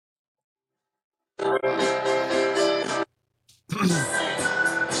It's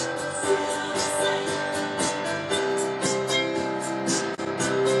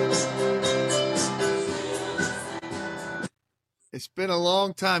been a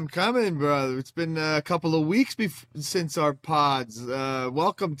long time coming, brother. It's been a couple of weeks since our pods.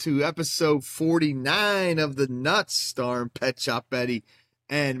 Welcome to episode 49 of The Nuts, starring Pet Shop Eddie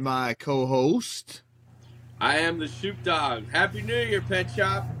and my co-host. I am the Shoop Dog. Happy New Year, Pet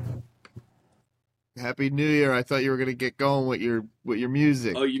Shop. Happy New Year. I thought you were going to get going with your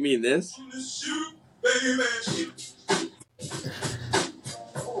music. Oh, you mean this? Shoot, baby.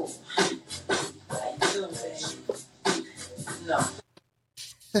 No.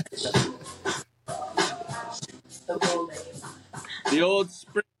 The old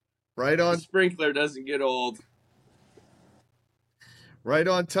right on sprinkler doesn't get old. Right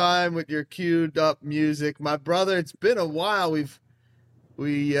on time with your queued up music. My brother, it's been a while.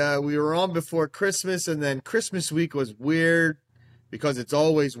 We were on before Christmas, and then Christmas week was weird because it's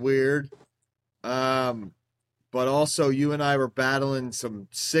always weird. But also you and I were battling some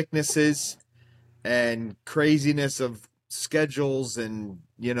sicknesses and craziness of schedules, and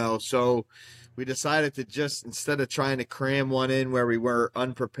so we decided to just, instead of trying to cram one in where we were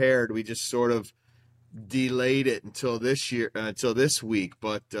unprepared, we just sort of delayed it until this week.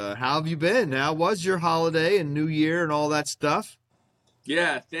 But how have you been? How was your holiday and New Year and all that stuff?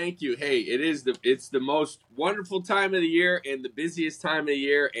 Yeah, thank you. Hey, it's the most wonderful time of the year and the busiest time of the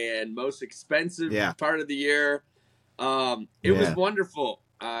year and most expensive part of the year. It was wonderful.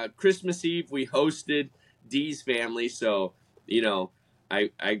 Christmas Eve we hosted Dee's family, so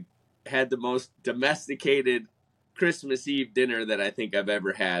I had the most domesticated Christmas Eve dinner that I think I've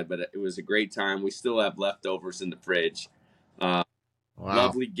ever had, but it was a great time. We still have leftovers in the fridge. Wow.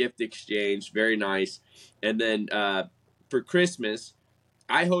 Lovely gift exchange, very nice. And then for Christmas,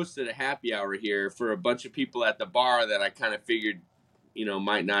 I hosted a happy hour here for a bunch of people at the bar that I kind of figured,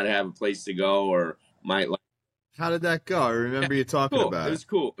 might not have a place to go or might like. How did that go? I remember you talking about it. It was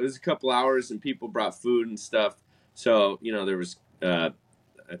cool. It was a couple hours, and people brought food and stuff. So, there was, I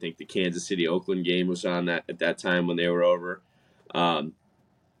think the Kansas City-Oakland game was on at that time when they were over. And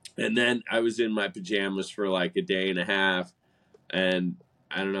then I was in my pajamas for like a day and a half. And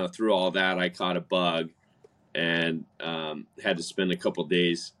I don't know, through all that, I caught a bug and had to spend a couple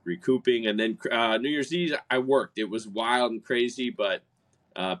days recouping. And then New Year's Eve, I worked. It was wild and crazy, but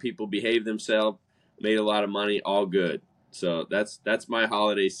people behaved themselves. Made a lot of money, all good. So that's my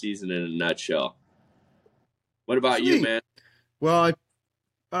holiday season in a nutshell. What about Sweet. you, man? Well,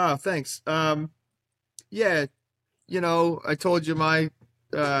 thanks. I told you my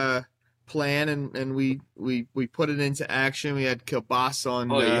plan, and we put it into action. We had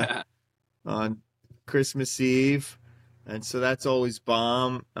kielbasa on Christmas Eve, and so that's always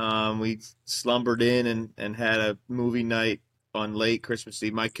bomb. We slumbered in and had a movie night on late Christmas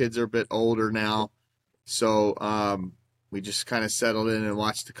Eve. My kids are a bit older now. So we just kind of settled in and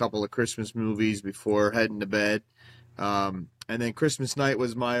watched a couple of Christmas movies before heading to bed. And then Christmas night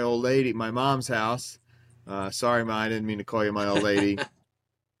was my mom's house. Sorry, Ma, I didn't mean to call you my old lady.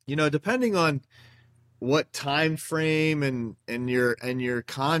 Depending on what time frame and your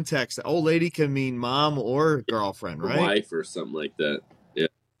context, old lady can mean mom or girlfriend, right? Wife or something like that. Yeah.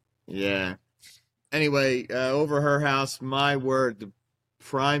 Yeah. Anyway, over her house, my word, the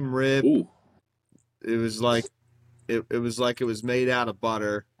prime rib. Ooh. It was like it was made out of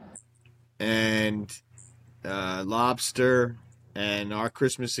butter and lobster, and our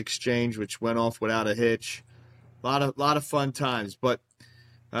Christmas exchange, which went off without a hitch. A lot of fun times, but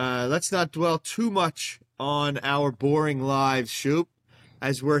let's not dwell too much on our boring lives, Shoop,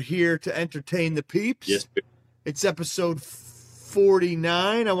 as we're here to entertain the peeps. Yes. It's episode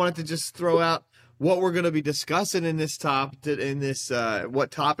 49. I wanted to just throw out what we're going to be discussing in this what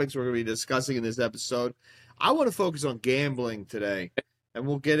topics we're going to be discussing in this episode. I want to focus on gambling today, and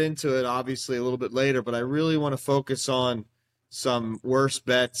we'll get into it obviously a little bit later, but I really want to focus on some worst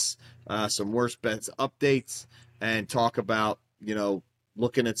bets updates, and talk about,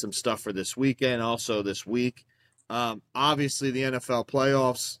 looking at some stuff for this weekend, also this week. Obviously the NFL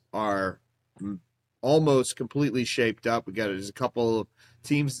playoffs are almost completely shaped up. There's a couple of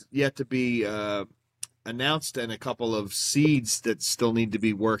teams yet to be announced and a couple of seeds that still need to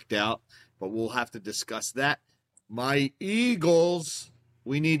be worked out, but we'll have to discuss that. My Eagles,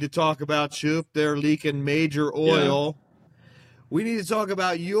 we need to talk about, Shoop. They're leaking major oil. Yeah. We need to talk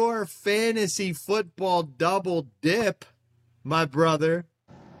about your fantasy football double dip, my brother.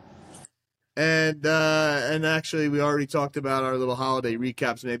 And actually, we already talked about our little holiday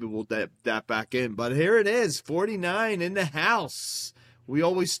recaps. Maybe we'll dip that back in. But here it is, 49 in the house. we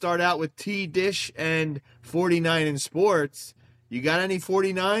always start out with TDISH and 49 in sports. You got any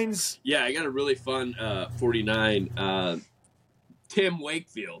 49s? Yeah, I got a really fun 49. Tim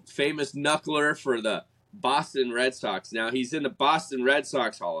Wakefield, famous knuckler for the Boston Red Sox. Now, he's in the Boston Red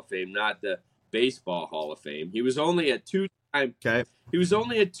Sox Hall of Fame, not the Baseball Hall of Fame. He was only a two-time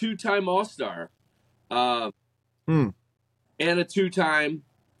All-Star. And a two-time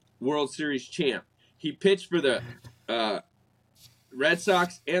World Series champ. He pitched for the Red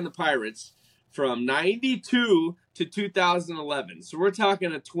Sox and the Pirates from 92 to 2011. So we're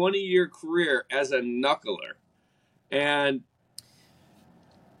talking a 20-year career as a knuckler. And,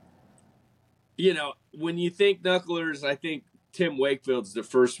 you know, when you think knucklers, I think Tim Wakefield's the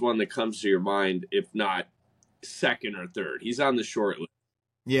first one that comes to your mind, if not second or third. He's on the short list.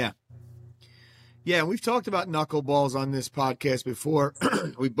 Yeah. Yeah, we've talked about knuckleballs on this podcast before.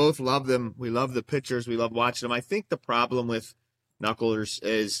 We both love them. We love the pitchers. We love watching them. I think the problem with knucklers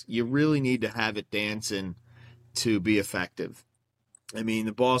is you really need to have it dancing to be effective. I mean,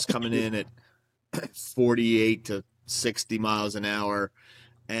 the ball's coming in at 48 to 60 miles an hour,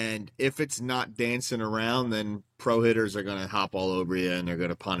 and if it's not dancing around, then pro hitters are going to hop all over you and they're going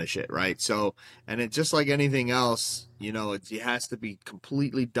to punish it, right? So, and it just like anything else, you know, it has to be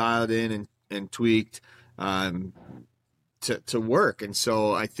completely dialed in and tweaked to work. And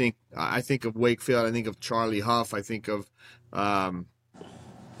so I think of Wakefield, I think of Charlie Huff, I think of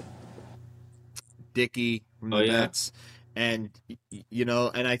Dickey from the Mets, and you know,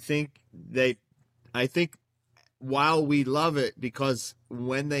 and I think while we love it because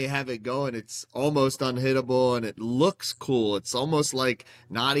when they have it going, it's almost unhittable and it looks cool. It's almost like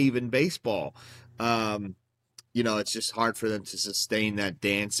not even baseball. You know, it's just hard for them to sustain that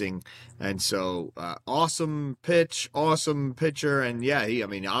dancing. And so, awesome pitch, awesome pitcher. And yeah,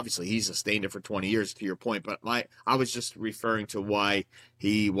 obviously he sustained it for 20 years to your point, but I was just referring to why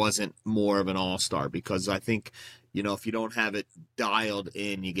he wasn't more of an all-star, because I think, you know, if you don't have it dialed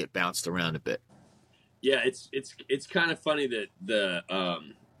in, you get bounced around a bit. Yeah. It's kind of funny that the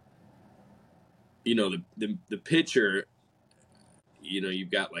pitcher, you know,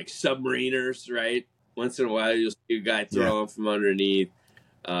 you've got like submariners, right? Once in a while, you'll see a guy throwing from underneath.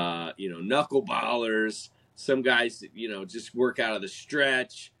 Knuckleballers. Some guys, you know, just work out of the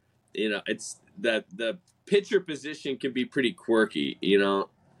stretch. You know, it's the pitcher position can be pretty quirky. You know.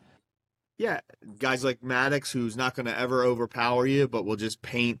 Yeah, guys like Maddox, who's not going to ever overpower you, but will just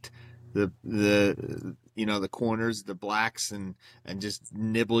paint the corners, the blacks, and just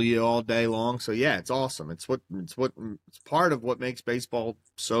nibble you all day long. So yeah, it's awesome. It's part of what makes baseball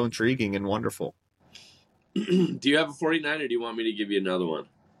so intriguing and wonderful. Do you have a 49, or do you want me to give you another one?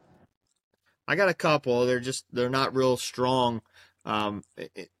 I got a couple. They're not real strong.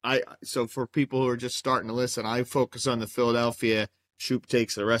 So for people who are just starting to listen, I focus on the Philadelphia. Shoop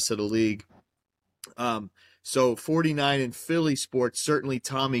takes the rest of the league. So 49 in Philly sports, certainly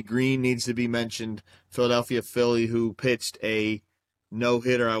Tommy Green needs to be mentioned. Philadelphia Philly, who pitched a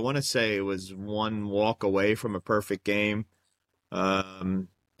no-hitter. I want to say it was one walk away from a perfect game.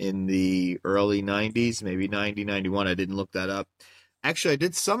 In the early 90s, maybe 90, 91. I didn't look that up. Actually, I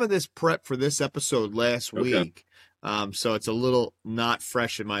did some of this prep for this episode last week. So it's a little not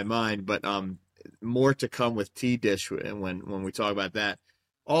fresh in my mind, but more to come with TDISH when we talk about that.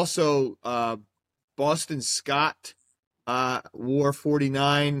 Also, Boston Scott wore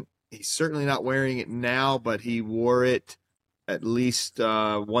 49. He's certainly not wearing it now, but he wore it at least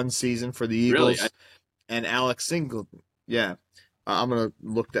one season for the Eagles. Really? And Alex Singleton. Yeah. I'm going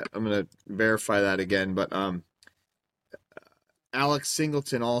to verify that again, but Alex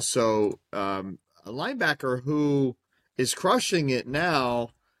Singleton also, a linebacker who is crushing it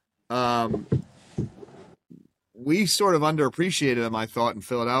now. We sort of underappreciated him, I thought, in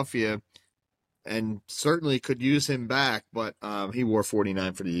Philadelphia, and certainly could use him back, but he wore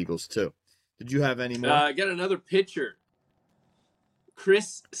 49 for the Eagles too. Did you have any more? I got another pitcher,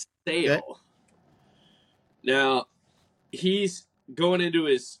 Chris Sale. Okay. Now, he's going into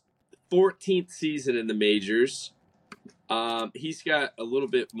his 14th season in the majors. He's got a little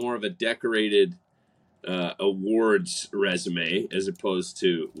bit more of a decorated awards resume as opposed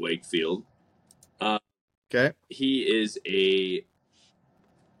to Wakefield. Okay. He is a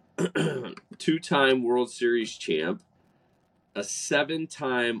two-time World Series champ, a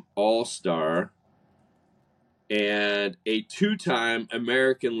 7-time All-Star, and a 2-time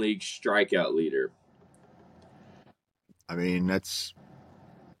American League strikeout leader. I mean, that's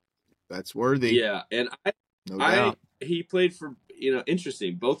worthy. Yeah, and he played for,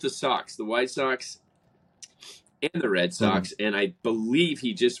 interesting, both the Sox, the White Sox and the Red Sox, and I believe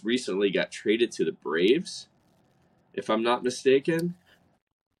he just recently got traded to the Braves, if I'm not mistaken.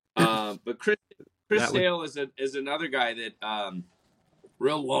 But Chris Sale is another guy that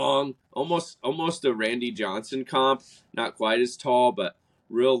real long, almost a Randy Johnson comp. Not quite as tall, but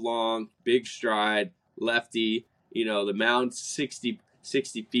real long, big stride, lefty. You know, the mound's 60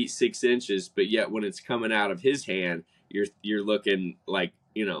 feet 6 inches, but yet when it's coming out of his hand, you're looking like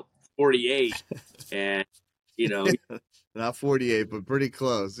 48, and not 48, but pretty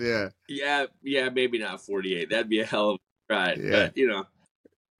close. Yeah. Yeah, maybe not 48. That'd be a hell of a ride.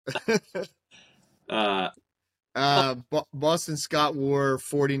 Yeah. But Boston Scott wore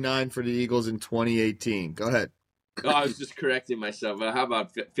 49 for the Eagles in 2018. Go ahead. I was just correcting myself. How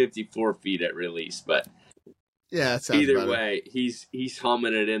about 54 feet at release? But yeah, that sounds either better. way, he's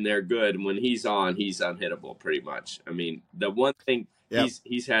humming it in there good. And when he's on, he's unhittable pretty much. I mean, the one thing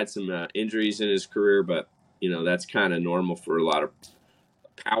he's had some injuries in his career, but that's kind of normal for a lot of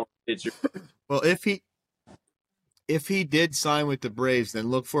power pitchers. Well, if he did sign with the Braves, then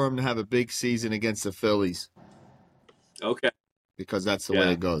look for him to have a big season against the Phillies. Okay. Because that's the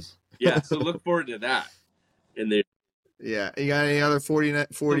way it goes. Yeah, so look forward to that. Yeah. You got any other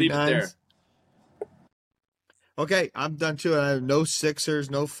 49s? Okay, I'm done too. I have no Sixers,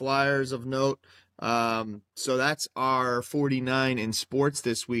 no Flyers of note. So that's our 49 in sports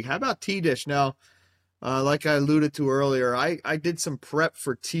this week. How about TDISH? Now, like I alluded to earlier, I did some prep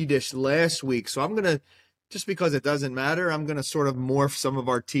for TDISH last week. So I'm going to, just because it doesn't matter, I'm going to sort of morph some of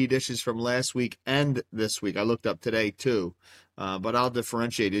our TDISHs from last week and this week. I looked up today too, but I'll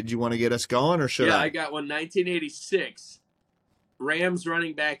differentiate. Did you want to get us going or should I? Yeah, I got one. 1986. Rams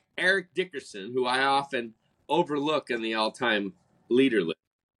running back Eric Dickerson, who I often overlook in the all-time leader list.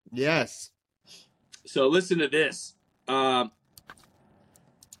 Yes. So listen to this. In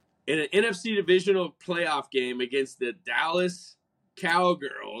an NFC divisional playoff game against the Dallas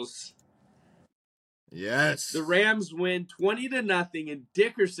Cowgirls, yes, the Rams win 20-0, and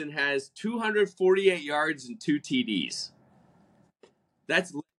Dickerson has 248 yards and 2 TDs.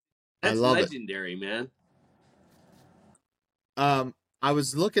 That's legendary, man.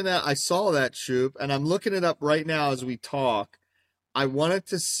 I saw that, Shoop, and I'm looking it up right now as we talk. I wanted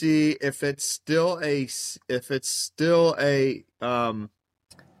to see if it's still a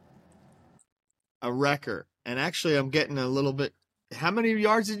record. And actually, I'm getting a little bit. How many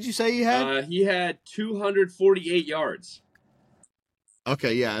yards did you say he had? He had 248 yards.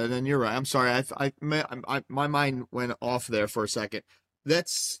 Okay, yeah, and then you're right. I'm sorry. My mind went off there for a second.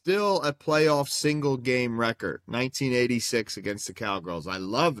 That's still a playoff single game record, 1986 against the Cowgirls. I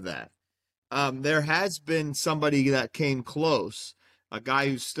love that. There has been somebody that came close, a guy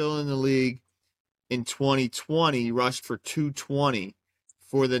who's still in the league in 2020, rushed for 220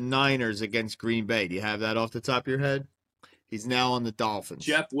 for the Niners against Green Bay. Do you have that off the top of your head? He's now on the Dolphins.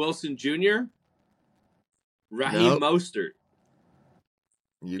 Jeff Wilson Jr.? Raheem Mostert.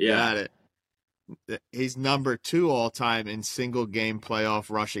 You got it. He's number 2 all time in single game playoff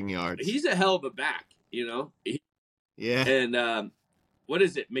rushing yards. He's a hell of a back, Yeah. And what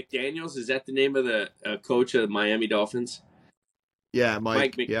is it? McDaniels? Is that the name of the coach of the Miami Dolphins? Yeah,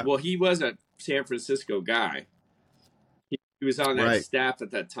 Mike. Yeah. Well, he was a San Francisco guy. He was on that staff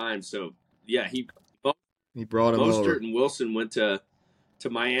at that time. So yeah, he brought him Mostert over. and Wilson went to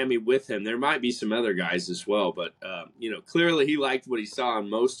Miami with him. There might be some other guys as well, but clearly he liked what he saw on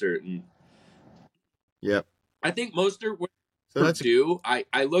Mostert. And yep, I think Mostert went to Purdue.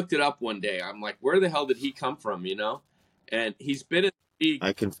 I looked it up one day. I'm like, where the hell did he come from? And he's been in the league.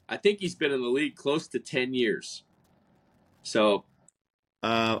 I think he's been in the league close to 10 years. So,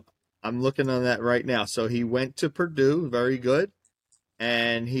 I'm looking on that right now. So he went to Purdue, very good,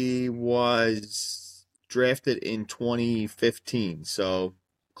 and he was drafted in 2015. So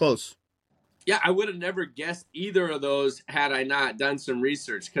close. Yeah, I would have never guessed either of those had I not done some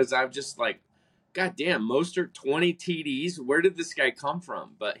research, because I'm just like, God damn, Mostert 20 TDs. Where did this guy come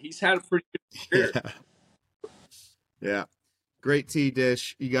from? But he's had a pretty good career. Yeah. Great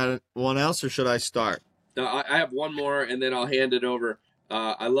TDISH. You got one else, or should I start? I have one more, and then I'll hand it over.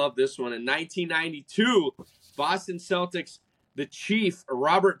 I love this one. In 1992, Boston Celtics, the Chief,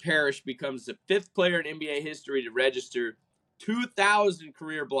 Robert Parrish, becomes the 5th player in NBA history to register 2,000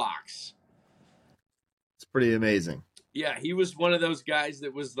 career blocks. It's pretty amazing. Yeah, he was one of those guys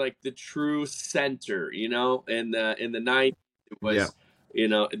that was like the true center, in the 90s. It was,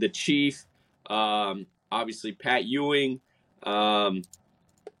 the Chief, obviously Pat Ewing, the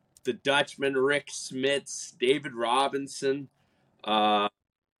Dutchman, Rick Smits, David Robinson.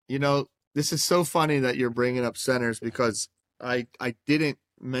 This is so funny that you're bringing up centers, because I didn't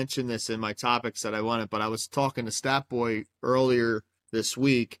mention this in my topics that I wanted, but I was talking to Stat Boy earlier this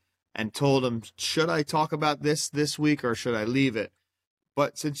week and told him, should I talk about this week or should I leave it?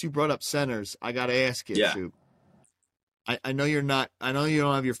 But since you brought up centers, I got to ask you, Yeah. Shoot. I know you're not. I know you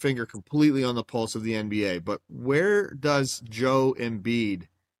don't have your finger completely on the pulse of the NBA, but where does Joe Embiid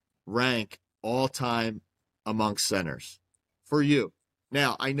rank all time amongst centers for you?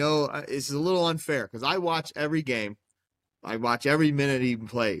 Now I know it's a little unfair because I watch every game. I watch every minute he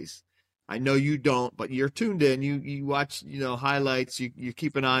plays. I know you don't, but you're tuned in. You watch highlights. You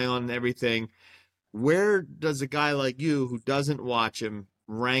keep an eye on everything. Where does a guy like you who doesn't watch him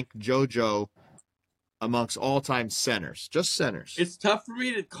rank JoJo amongst all-time centers? Just centers. It's tough for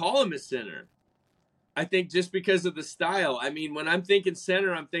me to call him a center. I think just because of the style. I mean, when I'm thinking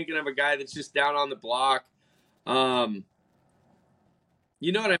center, I'm thinking of a guy that's just down on the block. You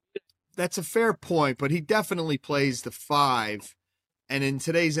know what I mean? That's a fair point, but he definitely plays the five. And in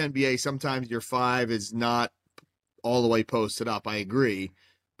today's NBA, sometimes your five is not all the way posted up. I agree.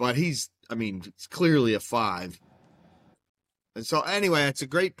 But it's clearly a five. And so, anyway, that's a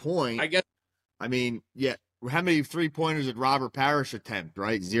great point. I guess. I mean, yeah. How many three-pointers did Robert Parrish attempt,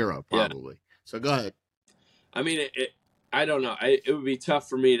 right? 0, probably. Yeah. So, go ahead. I mean, I don't know. It would be tough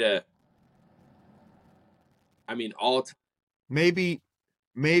for me to. I mean, all time. Maybe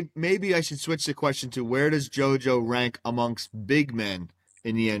I should switch the question to where does JoJo rank amongst big men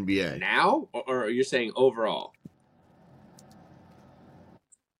in the NBA? Now? Or you're saying overall?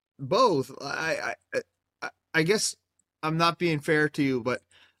 Both. I guess I'm not being fair to you, but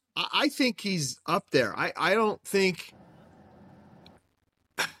I think he's up there. I don't think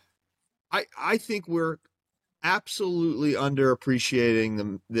I think we're absolutely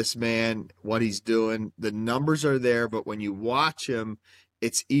underappreciating this man, what he's doing. The numbers are there, but when you watch him,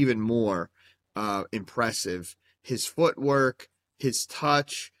 it's even more impressive. His footwork, his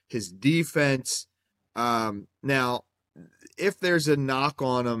touch, his defense. Now, if there's a knock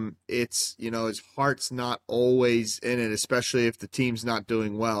on him, it's, his heart's not always in it, especially if the team's not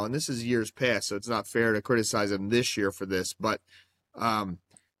doing well. And this is years past, so it's not fair to criticize him this year for this. But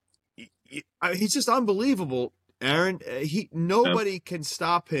he's just unbelievable, Aaron. Nobody can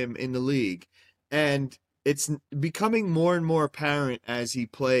stop him in the league. And it's becoming more and more apparent as he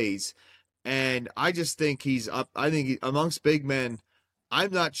plays. And I just think he's up. I think amongst big men,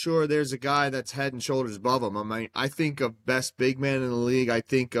 I'm not sure there's a guy that's head and shoulders above him. I mean, I think of best big man in the league. I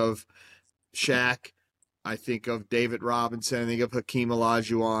think of Shaq. I think of David Robinson. I think of Hakeem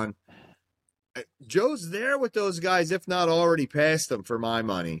Olajuwon. Joe's there with those guys, if not already past them, for my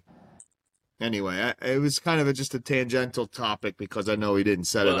money. Anyway, it was kind of just a tangential topic because I know he didn't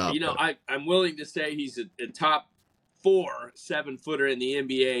set it up. I'm willing to say he's a top 4 7-footer in the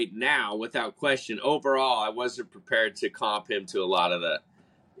NBA now, without question. Overall, I wasn't prepared to comp him to a lot of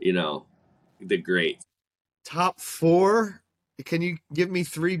the greats. Top 4? Can you give me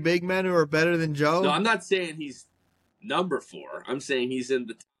 3 big men who are better than Joe? No, I'm not saying he's number 4. I'm saying he's in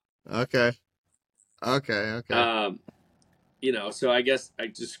the top. Okay. So I guess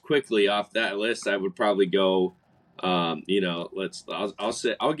just quickly off that list, I would probably go, I'll give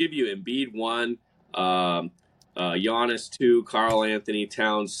you Embiid 1, Giannis 2, Karl Anthony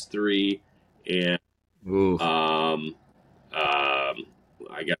Towns 3, and I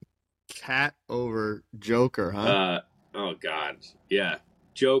got Cat over Joker, huh? Oh God, yeah,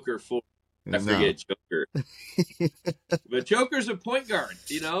 Joker 4. I forget Joker, but Joker's a point guard.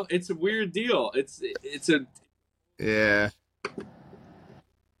 It's a weird deal. Yeah.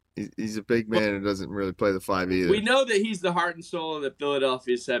 He's a big man who doesn't really play the 5 either. We know that he's the heart and soul of the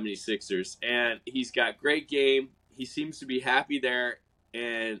Philadelphia 76ers, and he's got great game. He seems to be happy there,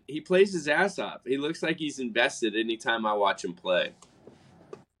 and he plays his ass off. He looks like he's invested anytime I watch him play.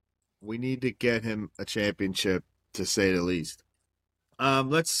 We need to get him a championship, to say the least.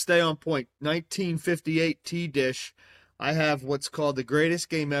 Let's stay on point. 1958 TDISH. I have what's called the greatest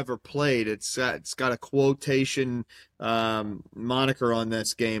game ever played. It's got a quotation moniker on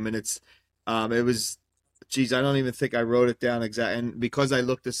this game, and it was, geez, I don't even think I wrote it down exactly. And because I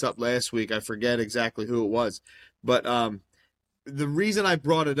looked this up last week, I forget exactly who it was. But the reason I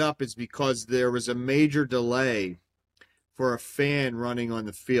brought it up is because there was a major delay for a fan running on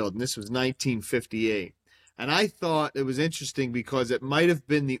the field, and this was 1958. And I thought it was interesting because it might have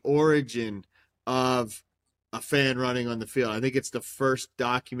been the origin of a fan running on the field. I think it's the first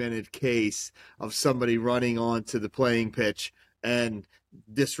documented case of somebody running onto the playing pitch and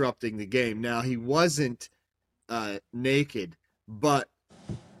disrupting the game. Now, he wasn't naked, but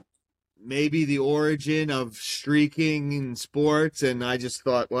maybe the origin of streaking in sports, and I just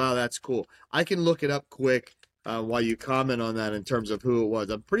thought, wow, that's cool. I can look it up quick while you comment on that in terms of who it was.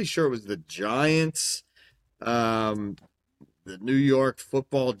 I'm pretty sure it was the Giants, the New York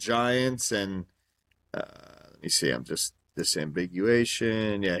Football Giants, and let me see. I'm just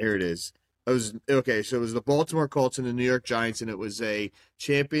disambiguation. Yeah, here it is. It was okay. So it was the Baltimore Colts and the New York Giants, and it was a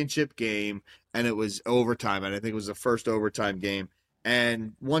championship game, and it was overtime. And I think it was the first overtime game.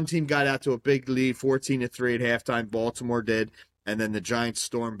 And one team got out to a big lead, 14-3 at halftime. Baltimore did, and then the Giants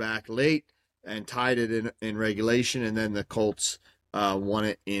stormed back late and tied it in regulation, and then the Colts won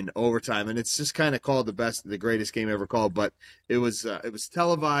it in overtime. And it's just kind of called the greatest game ever called, but it was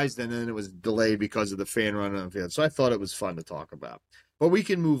televised, and then it was delayed because of the fan run on the field. So I thought it was fun to talk about. But we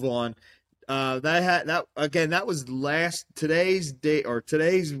can move on. That was today's day of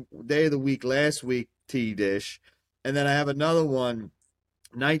the week last week, TDISH. And then I have another one,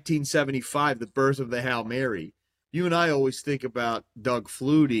 1975, the birth of the Hail Mary. You and I always think about Doug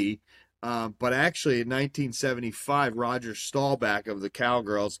Flutie, but actually in 1975, Roger Staubach of the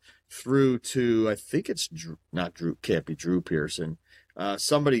Cowgirls threw to, I think it's can't be Drew Pearson,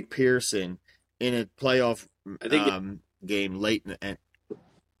 somebody Pearson in a playoff game late in the.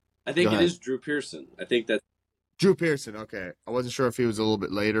 I think it is Drew Pearson. I think that's Drew Pearson. Okay, I wasn't sure if he was a little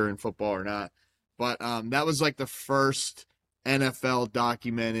bit later in football or not, but that was like the first NFL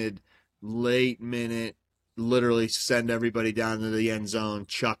documented late minute, literally send everybody down to the end zone,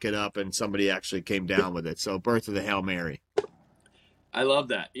 chuck it up, and somebody actually came down with it. So birth of the Hail Mary. I love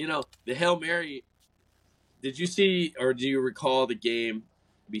that. The Hail Mary. Did you see or do you recall the game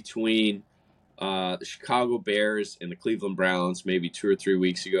between the Chicago Bears and the Cleveland Browns maybe 2 or 3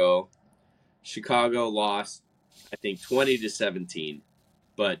 weeks ago? Chicago lost, I think, 20-17,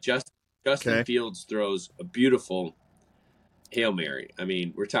 but Justin Fields throws a beautiful Hail Mary. I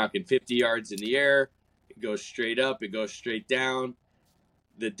mean, we're talking 50 yards in the air. It goes straight up. It goes straight down.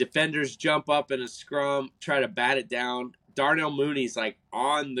 The defenders jump up in a scrum, try to bat it down. Darnell Mooney's like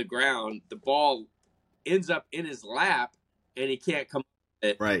on the ground. The ball ends up in his lap, and he can't come up with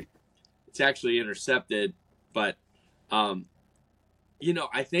it. Right. It's actually intercepted, but I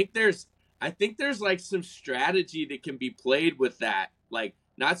think there's like some strategy that can be played with that. Like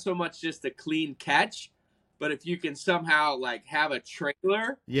not so much just a clean catch, but if you can somehow like have a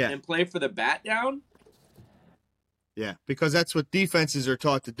trailer and play for the bat down. Yeah, because that's what defenses are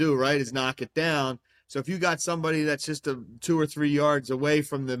taught to do, right? Is knock it down. So if you got somebody that's just 2 or 3 yards away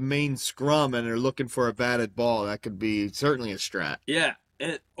from the main scrum and they're looking for a batted ball, that could be certainly a strat. Yeah.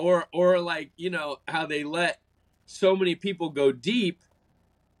 Or like, how they let so many people go deep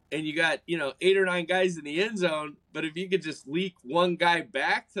and you got, 8 or 9 guys in the end zone. But if you could just leak one guy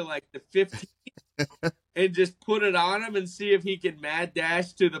back to like the 15 and just put it on him and see if he can mad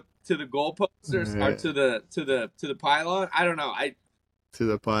dash to the goalpost or to the pylon. I don't know. To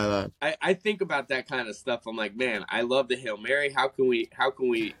the pylon. I think about that kind of stuff. I'm like, man, I love the Hail Mary. How can we,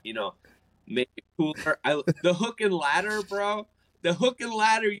 make it cooler? The hook and ladder, bro. The hook and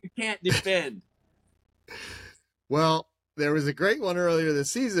ladder you can't defend. Well, there was a great one earlier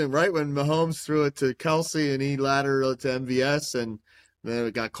this season, right? When Mahomes threw it to Kelsey and he laddered it to MVS, and then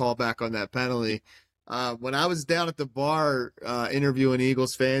it got called back on that penalty. When I was down at the bar interviewing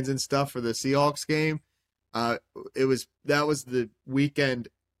Eagles fans and stuff for the Seahawks game, that was the weekend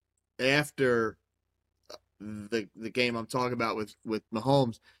after the game I'm talking about with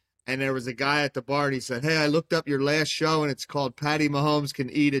Mahomes. And there was a guy at the bar, and he said, "Hey, I looked up your last show, and it's called Patty Mahomes Can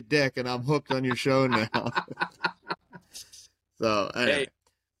Eat a Dick, and I'm hooked on your show now." So, anyway. Hey.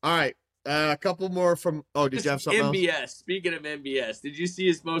 All right. A couple more from – did you have something MBS. else? Speaking of MBS, did you see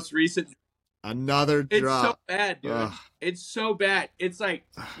his most recent – Another drop. It's so bad, dude. Ugh. It's so bad. It's like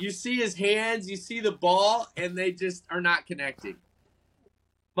you see his hands, you see the ball, and they just are not connecting.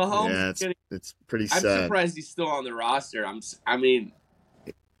 Mahomes, it's pretty sad. I'm surprised he's still on the roster.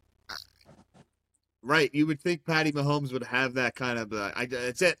 Right, you would think Patty Mahomes would have that kind of.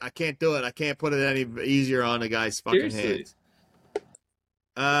 That's it. I can't do it. I can't put it any easier on a guy's fucking hands.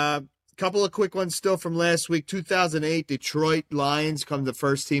 Couple of quick ones still from last week. 2008, Detroit Lions come the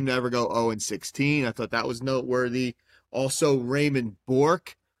first team to ever go 0-16. I thought that was noteworthy. Also, Raymond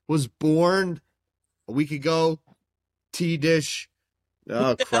Bork was born a week ago. TDISH.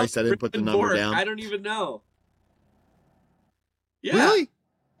 Oh, Christ, I didn't put the number down. I don't even know. Yeah. Really?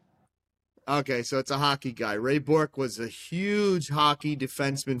 Okay, so it's a hockey guy. Ray Bork was a huge hockey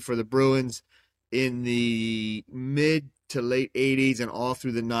defenseman for the Bruins in the mid to late 80s and all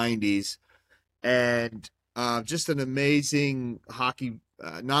through the 90s. And just an amazing hockey,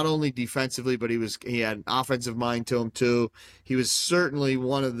 not only defensively, but he had an offensive mind to him too. He was certainly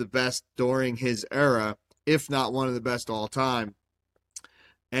one of the best during his era, if not one of the best all time.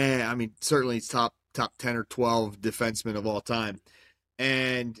 And certainly he's top 10 or 12 defenseman of all time.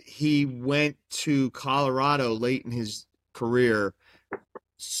 And he went to Colorado late in his career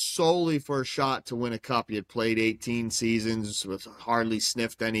solely for a shot to win a cup. He had played 18 seasons with hardly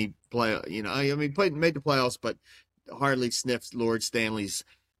sniffed any play. You know, I mean, made the playoffs, but hardly sniffed Lord Stanley's,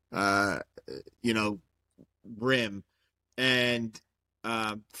 rim. And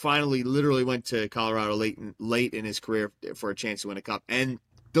finally, literally went to Colorado late in his career for a chance to win a cup and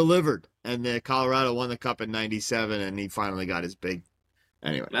delivered. And Colorado won the cup in '97, and he finally got his big.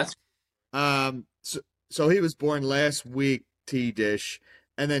 Anyway, so he was born last week, TDISH,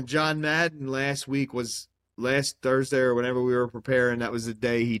 and then John Madden last week was last Thursday or whenever we were preparing. That was the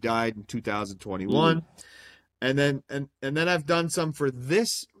day he died in 2021. And then I've done some for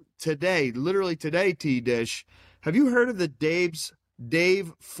this today, literally today, TDISH. Have you heard of the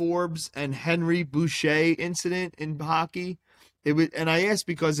Dave Forbes and Henry Boucher incident in hockey? And I asked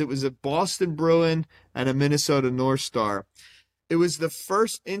because it was a Boston Bruin and a Minnesota North Star. It was the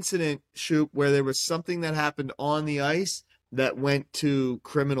first incident, Shoop, where there was something that happened on the ice that went to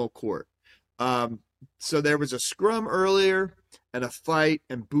criminal court. So there was a scrum earlier and a fight,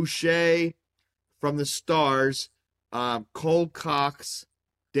 and Boucher from the Stars, Cole Cox,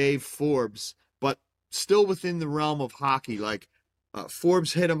 Dave Forbes, but still within the realm of hockey. Like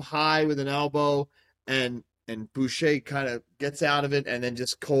Forbes hit him high with an elbow, and Boucher kind of gets out of it, and then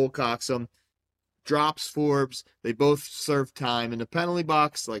just Cole Cox him. Drops Forbes. They both serve time in the penalty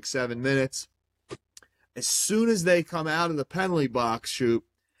box, like 7 minutes. As soon as they come out of the penalty box, Shoot,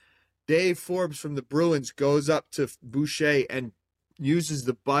 Dave Forbes from the Bruins goes up to Boucher and uses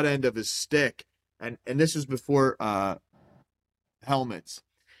the butt end of his stick. And this was before helmets.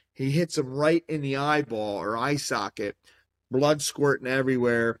 He hits him right in the eyeball or eye socket, blood squirting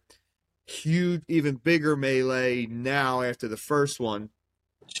everywhere. Huge, even bigger melee now after the first one.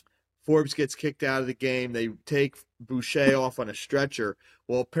 Forbes gets kicked out of the game. They take Boucher off on a stretcher.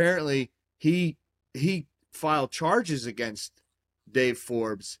 Well, apparently he filed charges against Dave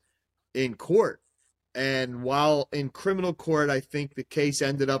Forbes in court. And while in criminal court, I think the case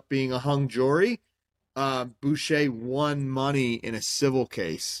ended up being a hung jury. Boucher won money in a civil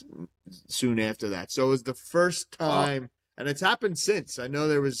case soon after that. So it was the first time, and it's happened since. I know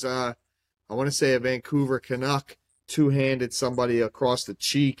there was, I want to say a Vancouver Canuck two-handed somebody across the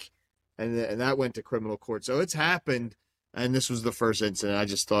cheek, and that went to criminal court. So it's happened, and this was the first incident. I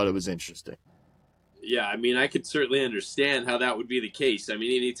just thought it was interesting. Yeah, I mean, I could certainly understand how that would be the case. I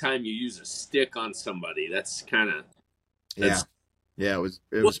mean, anytime you use a stick on somebody, that's kind of... Yeah,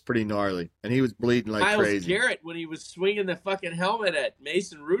 it was pretty gnarly, and he was bleeding like crazy. Garrett, when he was swinging the fucking helmet at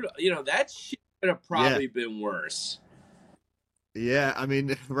Mason Rudolph, that shit could have probably been worse. Yeah, I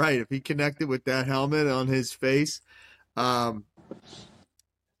mean, right, if he connected with that helmet on his face. There's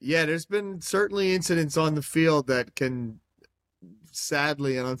been certainly incidents on the field that can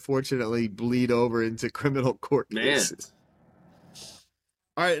sadly and unfortunately bleed over into criminal court cases.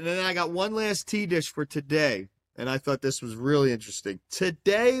 All right, and then I got one last TDISH for today, and I thought this was really interesting.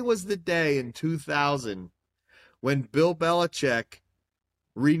 Today was the day in 2000 when Bill Belichick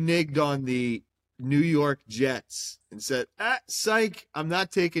reneged on the New York Jets and said, psych, I'm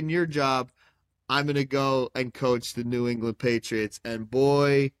not taking your job. I'm going to go and coach the New England Patriots. And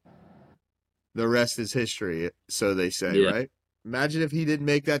boy, the rest is history, so they say, right? Imagine if he didn't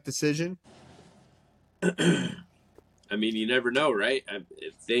make that decision. I mean, you never know, right?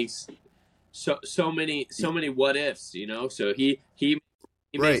 Things, so many what ifs, So he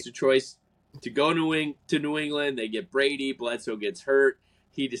makes the choice to go to New England. They get Brady. Bledsoe gets hurt.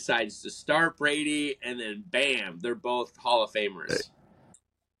 He decides to start Brady, and then bam, they're both Hall of Famers.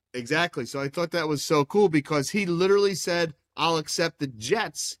 Exactly. So I thought that was so cool because he literally said, "I'll accept the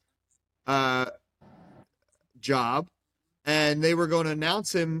Jets job," and they were going to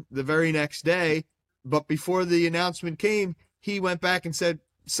announce him the very next day. But before the announcement came, he went back and said,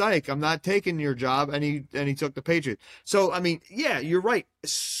 "Psych, I'm not taking your job," and he took the Patriots. So I mean, yeah, you're right.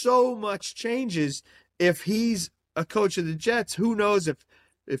 So much changes if he's a coach of the Jets. Who knows if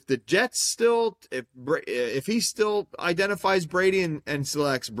the Jets still if he still identifies Brady and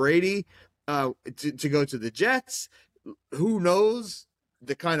selects Brady to go to the Jets. Who knows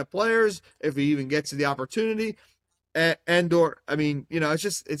the kind of players if he even gets to the opportunity. Or I mean, it's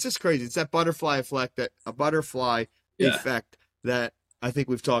just crazy. It's that butterfly effect that I think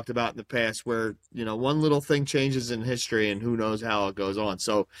we've talked about in the past, where one little thing changes in history, and who knows how it goes on.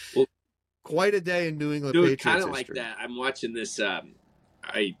 So, quite a day in New England Patriots kind of history. Like that. I'm watching this.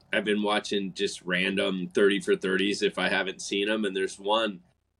 I've been watching just random 30 for 30s if I haven't seen them, and there's one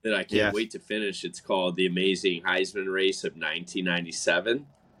that I can't wait to finish. It's called The Amazing Heisman Race of 1997.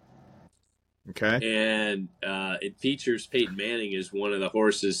 Okay. And it features Peyton Manning as one of the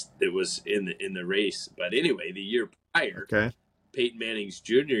horses that was in the race. But anyway, the year prior, Peyton Manning's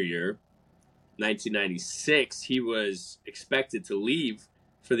junior year, 1996, he was expected to leave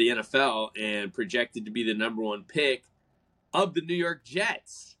for the NFL and projected to be the number 1 pick of the New York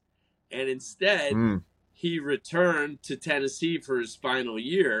Jets. And instead, he returned to Tennessee for his final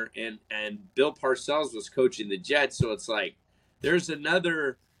year, and Bill Parcells was coaching the Jets. So it's like, there's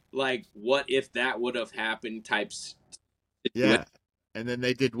another, like, what if that would have happened types. Yeah. And then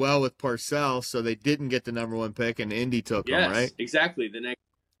they did well with Parcells, so they didn't get the number 1 pick, and Indy took him, right? Yes, exactly. The next.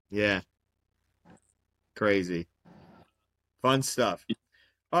 Yeah. Crazy. Fun stuff.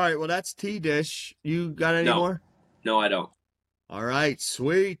 All right, well, that's TDISH. You got any more? No, I don't. All right,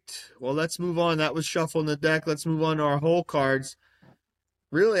 sweet. Well, let's move on. That was shuffling the deck. Let's move on to our whole cards.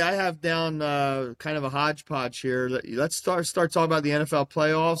 Really, I have down kind of a hodgepodge here. Let's start talking about the NFL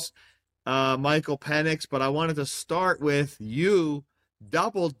playoffs. Michael Penix, but I wanted to start with you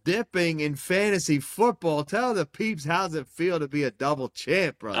double dipping in fantasy football. Tell the peeps, how's it feel to be a double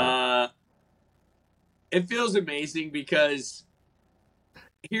champ, brother? It feels amazing because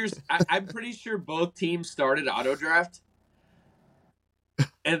I'm pretty sure both teams started auto draft.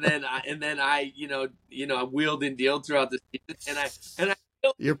 And then I wheeled and dealed throughout the season, and I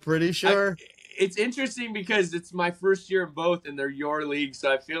feel, you're pretty sure. It's interesting because it's my first year in both, and they're your league,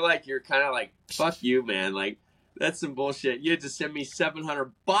 so I feel like you're kind of like, fuck you, man. Like, that's some bullshit. You had to send me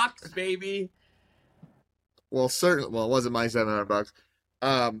 $700, baby. Well, certainly. Well, it wasn't my $700.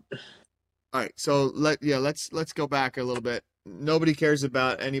 All right, so let's go back a little bit. Nobody cares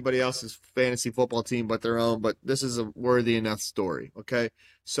about anybody else's fantasy football team but their own, but this is a worthy enough story, okay?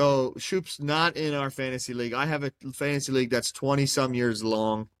 So Shoop's not in our fantasy league. I have a fantasy league that's 20-some years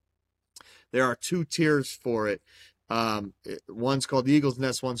long. There are 2 tiers for it. One's called Eagle's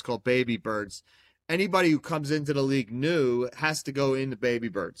Nest, one's called Baby Birds. Anybody who comes into the league new has to go into Baby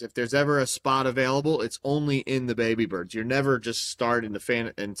Birds. If there's ever a spot available, it's only in the Baby Birds. You're never just starting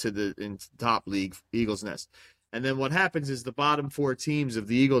into the top league, Eagle's Nest. And then what happens is the bottom 4 teams of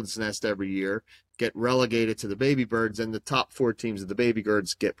the Eagle's Nest every year get relegated to the Baby Birds, and the top 4 teams of the Baby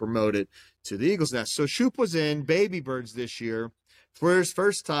Birds get promoted to the Eagle's Nest. So Shoop was in Baby Birds this year for his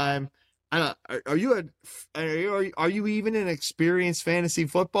first time. Are you even an experienced fantasy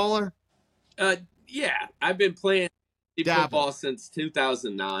footballer? Yeah, I've been playing football since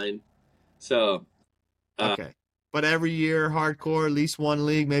 2009. So okay, but every year hardcore, at least one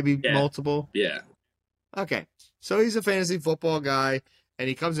league, maybe multiple. Yeah. Okay, so he's a fantasy football guy, and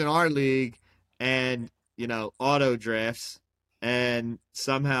he comes in our league, and auto drafts, and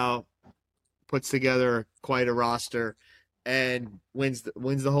somehow puts together quite a roster, and wins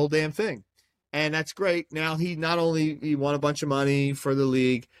the whole damn thing. And that's great. Now he won a bunch of money for the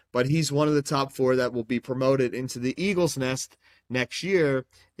league, but he's one of the top 4 that will be promoted into the Eagle's Nest next year,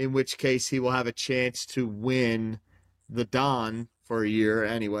 in which case he will have a chance to win the Don for a year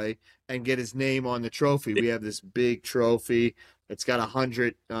anyway and get his name on the trophy. We have this big trophy. It's got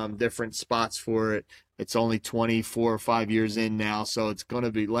 100 different spots for it. It's only 24 or 5 years in now, so it's going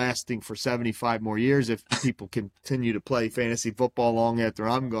to be lasting for 75 more years if people continue to play fantasy football long after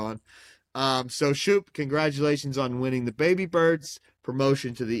I'm gone. So Shoop, congratulations on winning the Baby Birds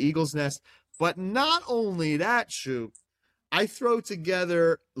promotion to the Eagle's Nest. But not only that, Shoop, I throw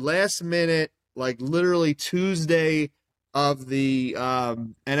together last minute, like literally Tuesday of the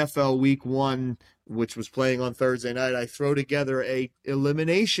NFL Week 1, which was playing on Thursday night. I throw together a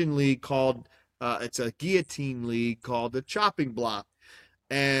elimination league called it's a guillotine league called the Chopping Block,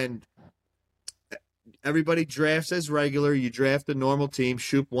 and everybody drafts as regular. You draft a normal team.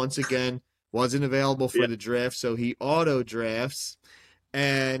 Shoop, once again, wasn't available for the draft, so he auto drafts.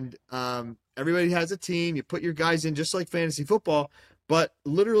 And everybody has a team. You put your guys in just like fantasy football. But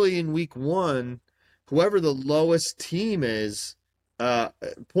literally in week 1, whoever the lowest team is,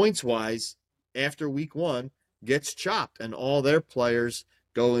 points-wise, after week 1, gets chopped. And all their players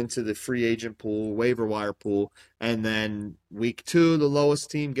go into the free agent pool, waiver wire pool, and then week 2, the lowest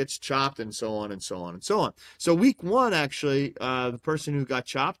team gets chopped, and so on and so on and so on. So week 1, actually, the person who got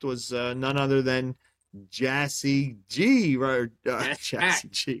chopped was none other than Jassy G, right? Jassy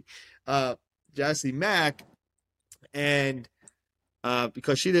G, Jassy Mack, and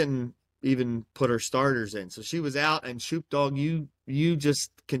because she didn't even put her starters in, so she was out. And Shoop Dog, you just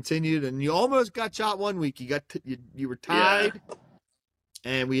continued, and you almost got chopped one week. You were tied. Yeah.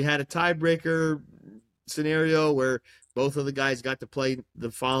 And we had a tiebreaker scenario where both of the guys got to play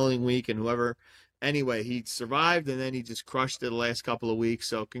the following week, and whoever, anyway, he survived, and then he just crushed it the last couple of weeks.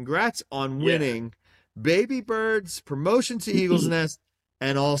 So congrats on winning Baby Birds, promotion to Eagle's Nest,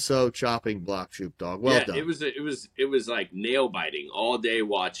 and also Chopping Block, Shoop Dog. Well done. It was like nail biting all day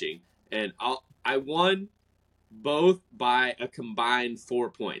watching, and I won both by a combined 4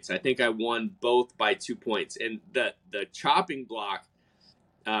 points. I think I won both by 2 points. And the chopping block,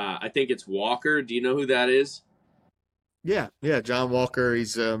 I think it's Walker. Do you know who that is? Yeah, John Walker.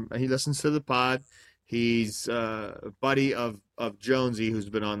 He's he listens to the pod. He's a buddy of Jonesy, who's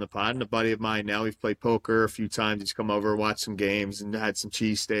been on the pod, and a buddy of mine now. We've played poker a few times. He's come over, watched some games, and had some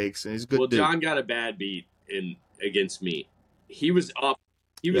cheesesteaks. And he's a good dude. John got a bad beat against me. He was up.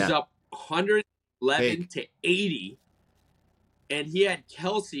 He was up 111 to 80, and he had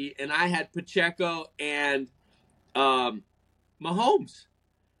Kelsey, and I had Pacheco and Mahomes,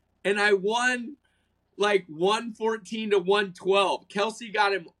 and I won like 114 to 112. Kelsey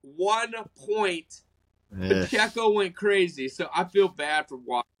got him 1 point. Pacheco went crazy, so I feel bad for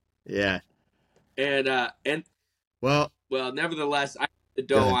Walker. Yeah. And well, nevertheless, I the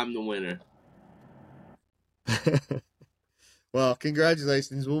dough. I'm the winner. Well,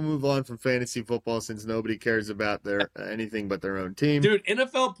 congratulations. We'll move on from fantasy football since nobody cares about anything but their own team. Dude,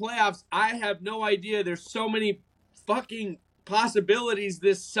 NFL playoffs, I have no idea. There's so many fucking possibilities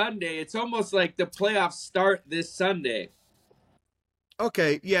this Sunday. It's almost like the playoffs start this Sunday.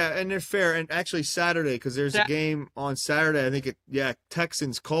 Okay, yeah, and they're fair. And actually Saturday, because there's a game on Saturday. I think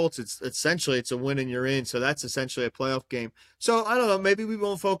Texans Colts. It's essentially a win and you're in. So that's essentially a playoff game. So I don't know. Maybe we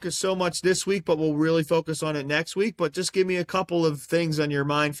won't focus so much this week, but we'll really focus on it next week. But just give me a couple of things on your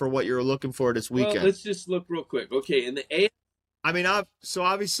mind for what you're looking for this weekend. Well, let's just look real quick. Okay, in the A. I mean, so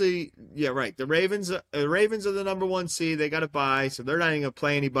obviously, yeah, right. The Ravens are the number 1 seed. They got to bye, so they're not even going to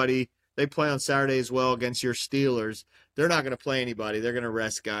play anybody. They play on Saturday as well against your Steelers. They're not going to play anybody. They're going to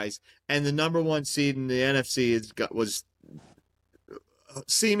rest guys. And the number 1 seed in the NFC was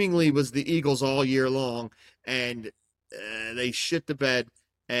the Eagles all year long, and they shit the bed.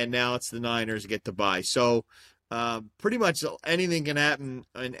 And now it's the Niners get to bye. So pretty much anything can happen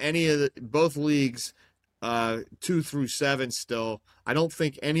in any of both leagues. 2 through 7 still. I don't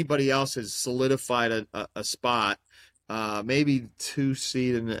think anybody else has solidified a spot. Maybe 2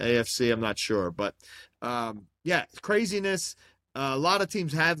 seed in the AFC. I'm not sure, but craziness. A lot of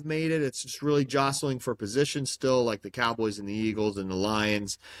teams have made it. It's just really jostling for position still, like the Cowboys and the Eagles and the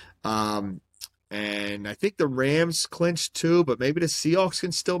Lions. And I think the Rams clinched too, but maybe the Seahawks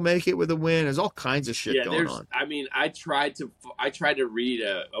can still make it with a win. There's all kinds of shit going on. I mean, I tried to read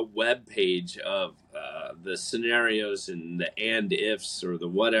a web page of the scenarios and the and ifs or the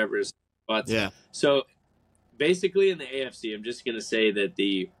whatevers. But yeah. So basically, in the AFC, I'm just going to say that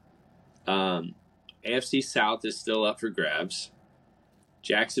the AFC South is still up for grabs.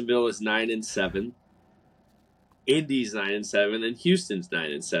 Jacksonville is 9-7. Indy's 9-7, and Houston's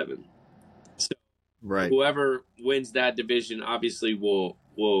 9-7. So right. Whoever wins that division obviously will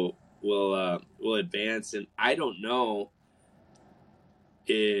advance, and I don't know.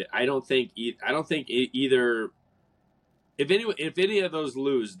 I don't think either. If any of those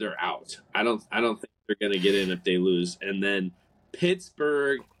lose, they're out. I don't think they're going to get in if they lose. And then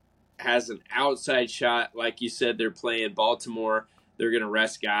Pittsburgh has an outside shot, like you said. They're playing Baltimore. They're going to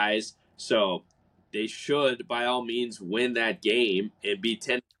rest guys, so they should, by all means, win that game and be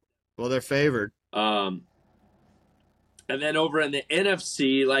 10. Well, they're favored. And then over in the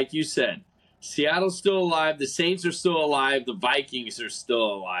NFC, like you said, Seattle's still alive. The Saints are still alive. The Vikings are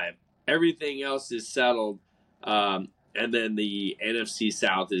still alive. Everything else is settled. And then the NFC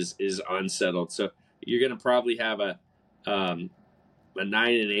South is unsettled. So you're going to probably have a 9-8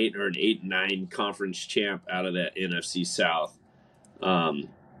 or an 8-9 conference champ out of that NFC South. But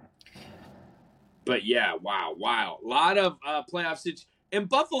yeah, wow. A lot of playoff situations. And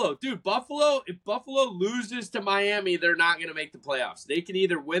Buffalo, dude, if Buffalo loses to Miami, they're not going to make the playoffs. They can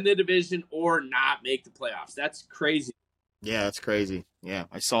either win the division or not make the playoffs. That's crazy. Yeah, that's crazy. Yeah,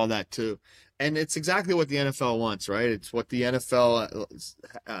 I saw that too. And it's exactly what the NFL wants, right? It's what the NFL,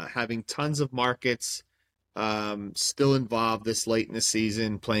 having tons of markets still involved this late in the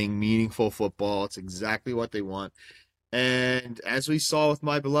season, playing meaningful football. It's exactly what they want. And as we saw with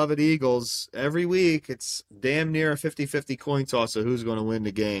my beloved Eagles, every week it's damn near a 50-50 coin toss of who's going to win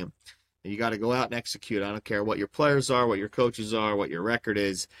the game. You got to go out and execute. I don't care what your players are, what your coaches are, what your record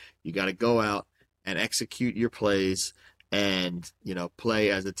is. You got to go out and execute your plays and,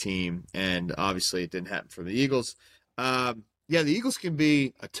 play as a team. And obviously it didn't happen for the Eagles. The Eagles can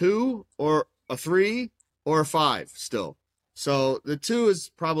be a 2 or a 3 or a 5 still. So the 2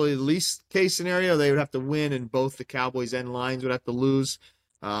 is probably the least case scenario. They would have to win, and both the Cowboys and Lions would have to lose.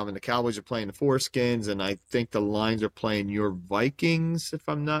 And the Cowboys are playing the Foreskins, and I think the Lions are playing your Vikings, if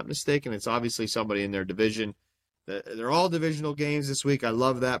I'm not mistaken. It's obviously somebody in their division. They're all divisional games this week. I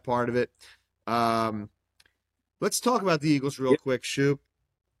love that part of it. Let's talk about the Eagles real quick, Shoop.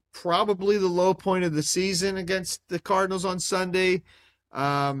 probably the low point of the season against the Cardinals on Sunday.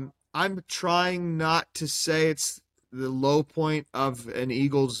 I'm trying not to say it's the low point of an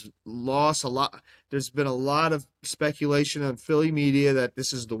Eagles loss. There's been a lot of speculation on Philly media that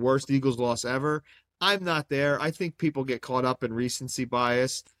this is the worst Eagles loss ever. I'm not there. I think people get caught up in recency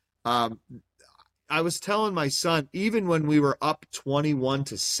bias. Um, I was telling my son, even when we were up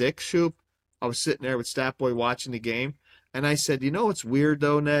 21-6, Shoop, I was sitting there with Stat Boy watching the game, and I said, you know what's weird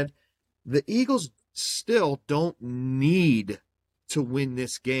though, Ned? The Eagles still don't need to win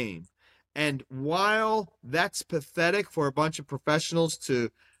this game. And while that's pathetic for a bunch of professionals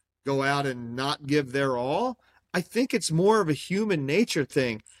to go out and not give their all, I think it's more of a human nature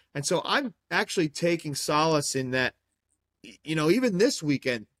thing. And so I'm actually taking solace in that, even this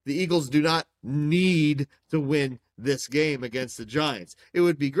weekend, the Eagles do not need to win this game against the Giants. It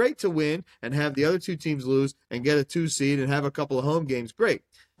would be great to win and have the other two teams lose and get a 2 seed and have a couple of home games. Great.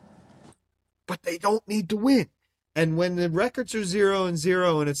 But they don't need to win. And when the records are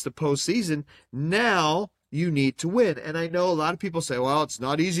 0-0 and it's the postseason, now you need to win. And I know a lot of people say, well, it's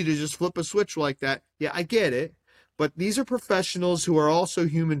not easy to just flip a switch like that. Yeah, I get it. But these are professionals who are also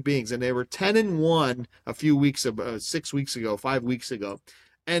human beings, and they were 10-1 a few weeks ago, 6 weeks ago, 5 weeks ago.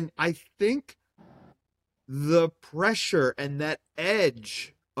 And I think the pressure and that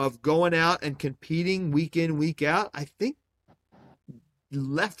edge of going out and competing week in, week out, I think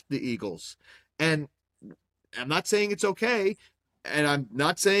left the Eagles. And I'm not saying it's okay, and I'm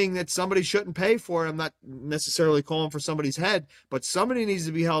not saying that somebody shouldn't pay for it. I'm not necessarily calling for somebody's head, but somebody needs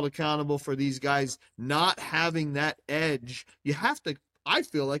to be held accountable for these guys not having that edge. I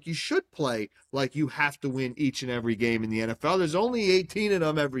feel like you should play like you have to win each and every game in the NFL. There's only 18 of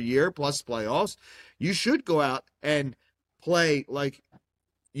them every year, plus playoffs. You should go out and play like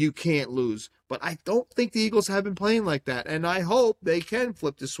you can't lose. But I don't think the Eagles have been playing like that, and I hope they can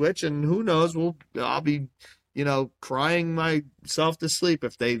flip the switch, and who knows, I'll be crying myself to sleep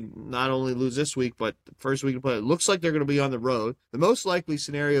if they not only lose this week, but the first week of play. It looks like they're going to be on the road. The most likely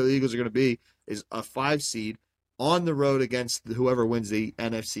scenario the Eagles are going to be is a 5 seed on the road against whoever wins the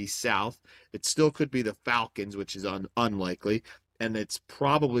NFC South. It still could be the Falcons, which is unlikely, and it's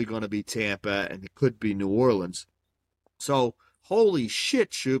probably going to be Tampa, and it could be New Orleans. So, holy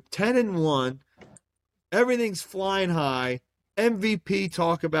shit, Shoop, 10-1. Everything's flying high. MVP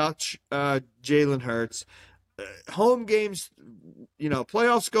talk about Jalen Hurts. Home games,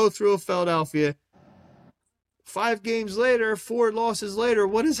 playoffs go through Philadelphia. 5 games later, 4 losses later,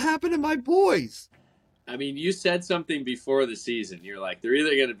 what has happened to my boys? I mean, you said something before the season. You're like, they're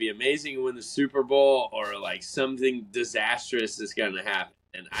either going to be amazing and win the Super Bowl or like something disastrous is going to happen.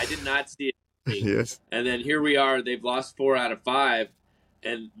 And I did not see it. Yes. And then here we are. They've lost 4 out of 5.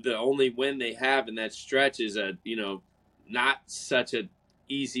 And the only win they have in that stretch is not such an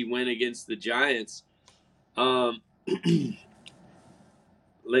easy win against the Giants. They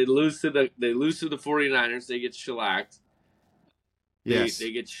lose to the 49ers. They get shellacked. Yes.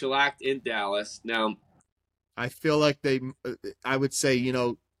 They get shellacked in Dallas. Now, I feel like I would say,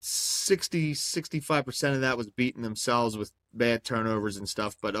 65% of that was beating themselves with bad turnovers and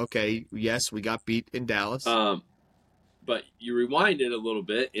stuff. But okay, yes, we got beat in Dallas. But you rewind it a little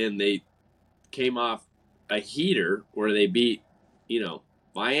bit, and they came off a heater where they beat,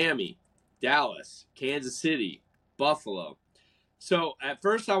 Miami, Dallas, Kansas City, Buffalo. So at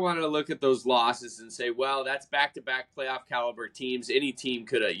first I wanted to look at those losses and say, well, that's back-to-back playoff caliber teams. Any team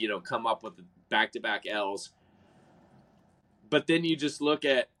could have, come up with back-to-back L's. But then you just look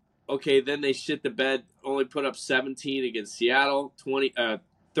at, okay, then they shit the bed, only put up 17 against Seattle,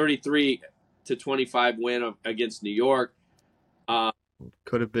 33-25 win against New York.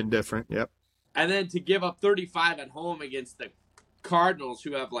 Could have been different, yep. And then to give up 35 at home against the Cardinals,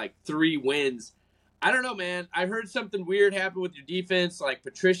 who have like 3 wins. I don't know, man. I heard something weird happen with your defense, like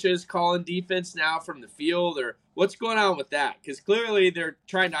Patricia's calling defense now from the field, or what's going on with that? Because clearly they're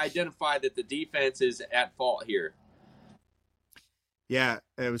trying to identify that the defense is at fault here. Yeah,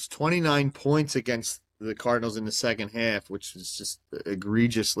 it was 29 points against the Cardinals in the second half, which was just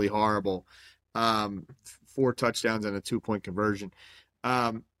egregiously horrible. 4 touchdowns and a 2-point conversion.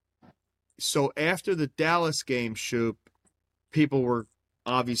 So after the Dallas game, Shoop, people were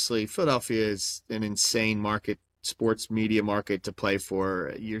obviously, Philadelphia is an insane market, sports media market to play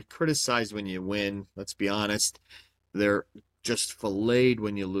for. You're criticized when you win, let's be honest. They're just filleted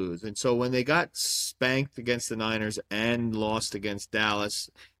when you lose. And so when they got spanked against the Niners and lost against Dallas,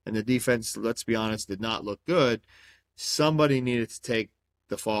 and the defense, let's be honest, did not look good, somebody needed to take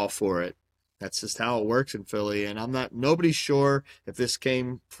the fall for it. That's just how it works in Philly. And nobody's sure if this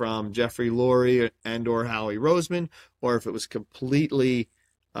came from Jeffrey Lurie and or Howie Roseman, or if it was completely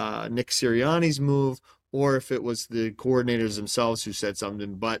Nick Sirianni's move or if it was the coordinators themselves who said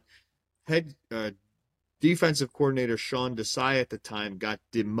something. But head defensive coordinator Sean Desai at the time got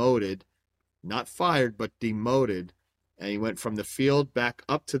demoted, not fired, but demoted. And he went from the field back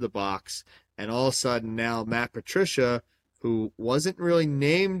up to the box. And all of a sudden now Matt Patricia, who wasn't really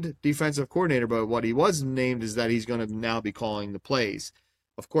named defensive coordinator, but what he was named is that he's going to now be calling the plays.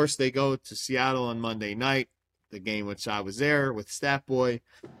 Of course, they go to Seattle on Monday night, the game which I was there with Stat Boy.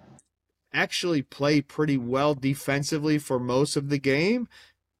 Actually play pretty well defensively for most of the game,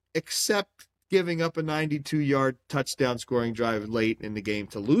 except giving up a 92-yard touchdown scoring drive late in the game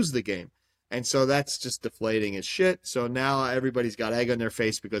to lose the game. And so that's just deflating as shit. So now everybody's got egg on their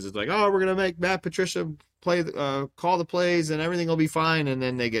face because it's like, oh, we're going to make Matt Patricia call the plays and everything will be fine. And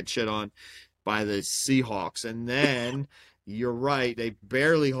then they get shit on by the Seahawks. And then you're right, they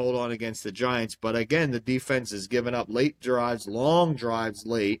barely hold on against the Giants. But again, the defense is giving up late drives, long drives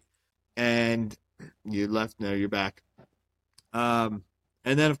late. And you left, now you're back. And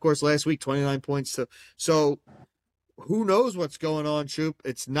then, of course, last week, 29 points. So who knows what's going on, Shoop?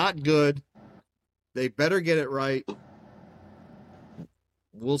 It's not good. They better get it right.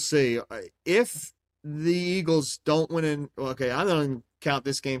 We'll see. If the Eagles don't win okay, I don't even count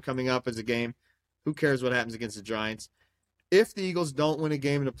this game coming up as a game. Who cares what happens against the Giants? If the Eagles don't win a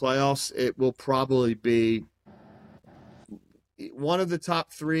game in the playoffs, it will probably be one of the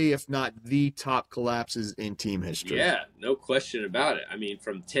top three, if not the top collapses in team history. Yeah, no question about it. I mean,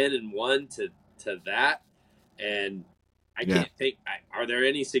 from 10-1 to that, and I can't think. Are there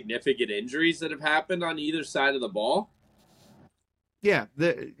any significant injuries that have happened on either side of the ball? Yeah,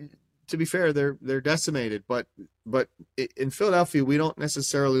 to be fair, they're decimated, but in Philadelphia, we don't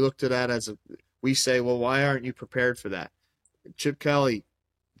necessarily look to that as we say, well, why aren't you prepared for that? Chip Kelly,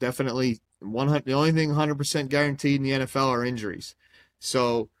 definitely 100. The only thing 100% guaranteed in the NFL are injuries.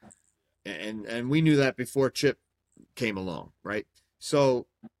 So, and we knew that before Chip came along, right? So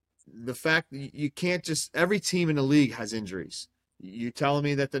the fact that you can't just, every team in the league has injuries. You telling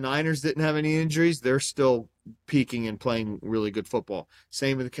me that the Niners didn't have any injuries? They're still peaking and playing really good football.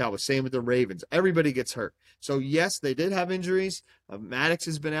 Same with the Cowboys. Same with the Ravens. Everybody gets hurt. So yes, they did have injuries. Maddox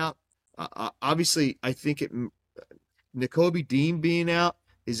has been out. Obviously, I think Nakobe Dean being out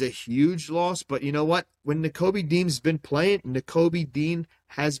is a huge loss. But you know what? When Nakobe Dean has been playing,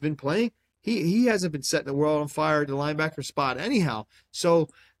 he hasn't been setting the world on fire at the linebacker spot anyhow. So,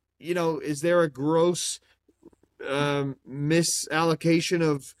 is there a gross misallocation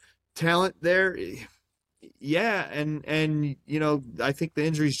of talent there? Yeah, and I think the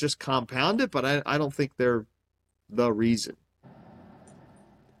injuries just compound it, but I don't think they're the reason.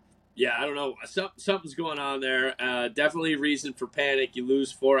 Yeah, I don't know. Something's going on there. Definitely reason for panic. You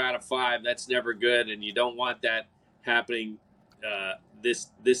lose 4 out of 5. That's never good, and you don't want that happening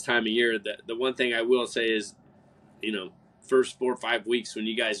this time of year. The one thing I will say is, first 4 or 5 weeks when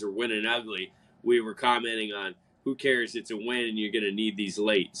you guys are winning ugly, we were commenting on who cares, it's a win and you're going to need these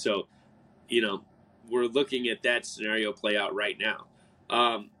late. So, we're looking at that scenario play out right now.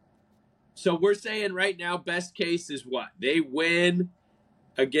 So we're saying right now, best case is what? They win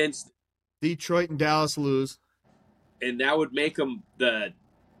against Detroit and Dallas lose. And that would make them the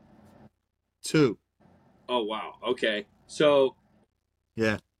 2. Oh, wow. Okay. So,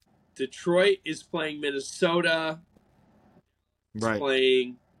 yeah. Detroit is playing Minnesota. Right.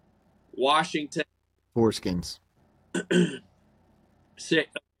 Playing Washington. Foreskins.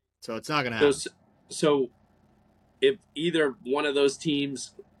 So it's not going to happen. So if either one of those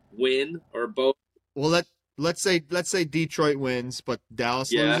teams win or both. Well, let's say Detroit wins, but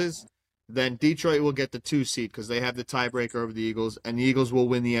Dallas loses. Then Detroit will get the 2 seed because they have the tiebreaker over the Eagles, and the Eagles will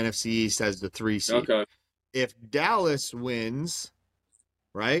win the NFC East as the 3 seed. Okay. If Dallas wins,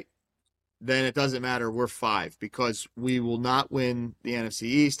 right, then it doesn't matter. We're 5 because we will not win the NFC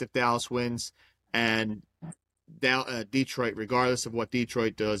East if Dallas wins, and Detroit, regardless of what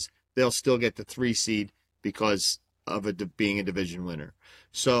Detroit does, they'll still get the 3 seed because of being a division winner.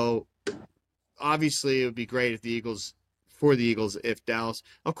 So obviously it would be great if the Eagles if Dallas,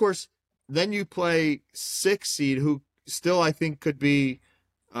 of course, then you play 6 seed who still I think could be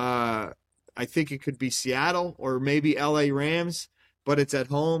I think it could be Seattle or maybe LA Rams, but it's at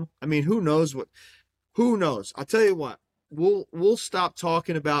home. I mean, who knows? I'll tell you what. We'll stop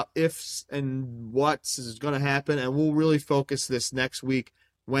talking about ifs and what's is going to happen, and we'll really focus this next week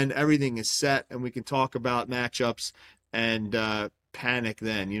when everything is set and we can talk about matchups and panic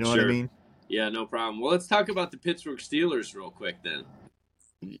then. You know what I mean? Yeah, no problem. Well, let's talk about the Pittsburgh Steelers real quick then.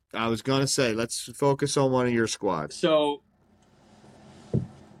 I was going to say, let's focus on one of your squads. So,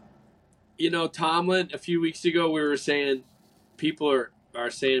 Tomlin, a few weeks ago we were saying people are are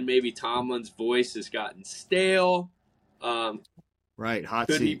saying maybe Tomlin's voice has gotten stale. Right, hot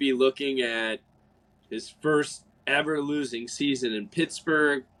could seat. he be looking at his first ever losing season in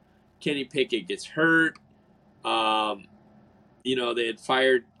Pittsburgh? Kenny Pickett gets hurt. They had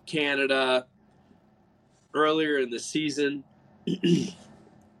fired Canada earlier in the season.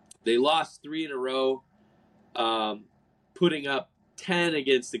 They lost 3 in a row, putting up 10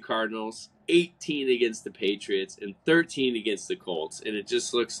 against the Cardinals, 18 against the Patriots, and 13 against the Colts. And it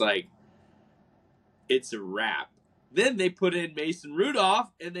just looks like it's a wrap. Then they put in Mason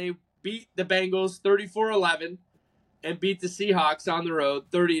Rudolph, and they beat the Bengals 34-11 and beat the Seahawks on the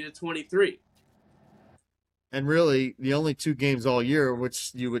road 30-23. And really, the only 2 games all year,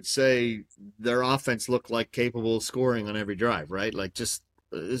 which you would say their offense looked like capable of scoring on every drive, right? Like, just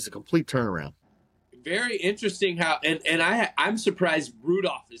this is a complete turnaround. Very interesting how, and I'm surprised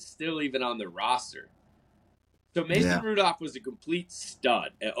Rudolph is still even on the roster. So Mason Rudolph was a complete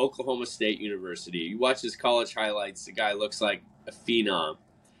stud at Oklahoma State University. You watch his college highlights, the guy looks like a phenom.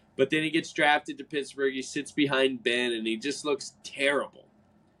 But then he gets drafted to Pittsburgh, he sits behind Ben, and he just looks terrible.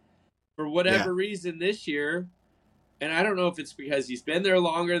 For whatever reason this year, and I don't know if it's because he's been there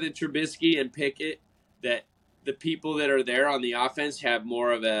longer than Trubisky and Pickett, that the people that are there on the offense have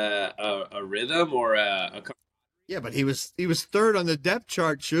more of a rhythm or a. Yeah, but he was 3rd on the depth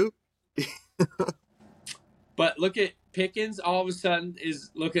chart, Shoot. But look at Pickens, all of a sudden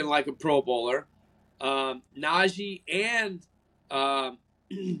is looking like a Pro Bowler. Najee and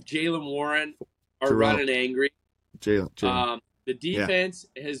Jaylen Warren are running angry. Jaylen. The defense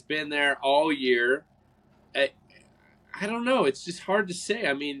has been there all year. I don't know. It's just hard to say.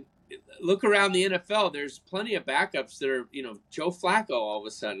 I mean, look around the NFL. There's plenty of backups that are, Joe Flacco all of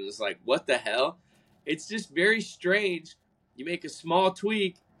a sudden is like, what the hell? It's just very strange. You make a small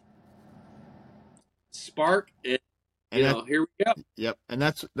tweak, spark, and here we go. Yep, and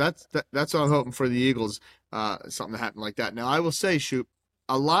that's what I'm hoping for the Eagles. Something to happen like that. Now, I will say, Shoot,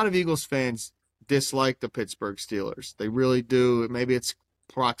 a lot of Eagles fans dislike the Pittsburgh Steelers. They really do. Maybe it's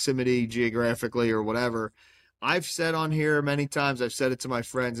proximity geographically or whatever. I've said on here many times, I've said it to my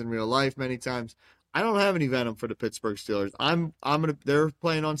friends in real life many times, I don't have any venom for the Pittsburgh Steelers. They're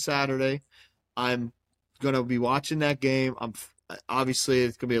playing on Saturday. I'm gonna be watching that game. Obviously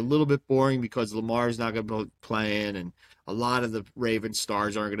it's gonna be a little bit boring because Lamar's not gonna be playing and a lot of the Ravens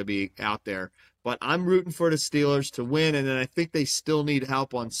stars aren't gonna be out there. But I'm rooting for the Steelers to win, and then I think they still need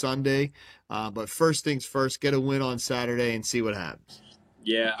help on Sunday. But first things first, get a win on Saturday and see what happens.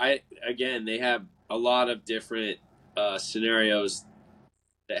 Yeah, they have a lot of different scenarios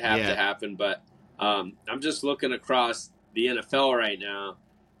that have to happen, but I'm just looking across the NFL right now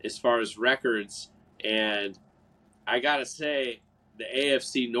as far as records, and I gotta say the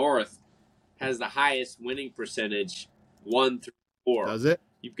AFC North has the highest winning percentage, 1 through 4. Does it?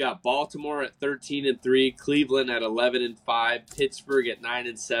 You've got Baltimore at 13-3, Cleveland at 11-5, Pittsburgh at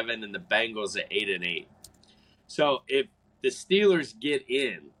 9-7, and the Bengals at 8-8. So if the Steelers get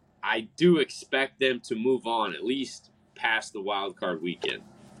in, I do expect them to move on at least past the wild card weekend.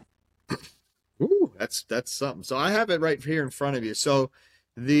 Ooh, that's something. So I have it right here in front of you. So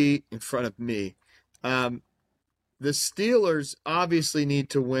in front of me, the Steelers obviously need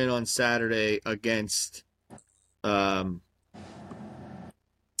to win on Saturday against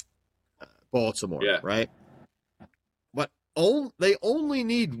Baltimore, right? But they only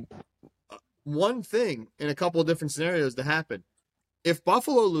need one thing in a couple of different scenarios to happen. If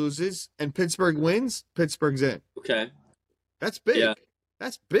Buffalo loses and Pittsburgh wins, Pittsburgh's in. Okay. That's big. Yeah.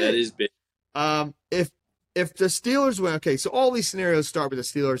 That's big. That is big. If the Steelers win, okay, so all these scenarios start with the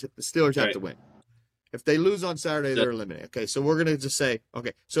Steelers. The Steelers have to win. If they lose on Saturday, they're eliminated. Okay, so we're going to just say,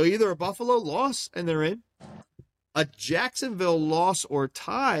 okay, so either a Buffalo loss and they're in, a Jacksonville loss or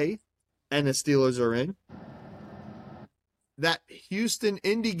tie and the Steelers are in, that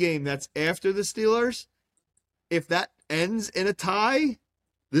Houston-Indy game that's after the Steelers, if that ends in a tie,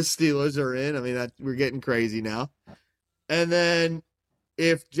 the Steelers are in. I mean, we're getting crazy now. And then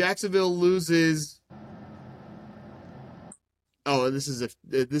if Jacksonville loses, this is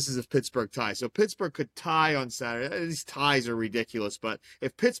if Pittsburgh ties. So Pittsburgh could tie on Saturday. These ties are ridiculous, but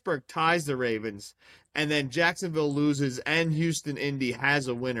if Pittsburgh ties the Ravens and then Jacksonville loses and Houston-Indy has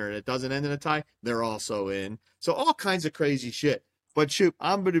a winner and it doesn't end in a tie, they're also in. So all kinds of crazy shit. But shoot,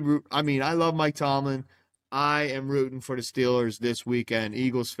 I love Mike Tomlin. I am rooting for the Steelers this weekend.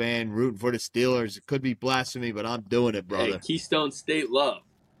 Eagles fan, rooting for the Steelers. It could be blasphemy, but I'm doing it, brother. Hey, Keystone State love.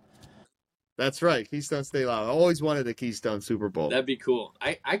 That's right, Keystone State love. I always wanted the Keystone Super Bowl. That'd be cool.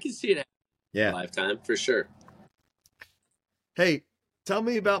 I can see it in a lifetime, for sure. Hey, tell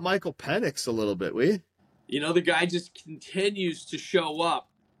me about Michael Penix a little bit, will you? The guy just continues to show up,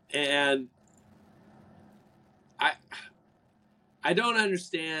 and I don't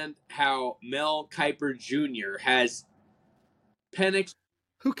understand how Mel Kiper Jr. has Penix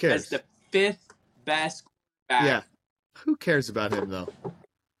Who as cares? the 5th best quarterback. Yeah. Who cares about him, though?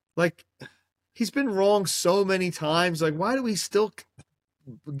 Like, he's been wrong so many times. Like, why do we still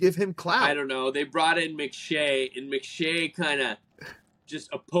give him clout? I don't know. They brought in McShay, and McShay kind of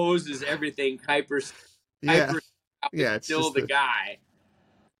just opposes everything Kiper's. Yeah. Yeah, it's still the guy.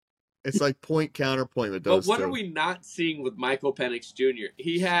 It's like point counterpoint with those. But what are we not seeing with Michael Penix Jr.?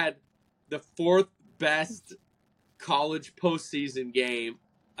 He had the 4th best college postseason game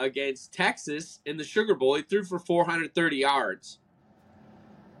against Texas in the Sugar Bowl. He threw for 430 yards.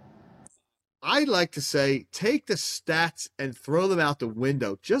 I'd like to say take the stats and throw them out the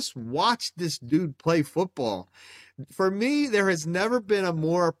window. Just watch this dude play football. For me, there has never been a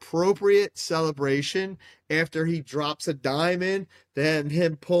more appropriate celebration after he drops a dime in than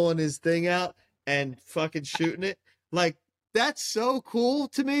him pulling his thing out and fucking shooting it. Like, that's so cool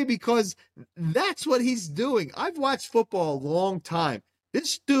to me because that's what he's doing. I've watched football a long time.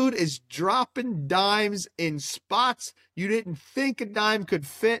 This dude is dropping dimes in spots you didn't think a dime could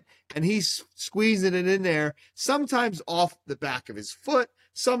fit, and he's squeezing it in there, sometimes off the back of his foot,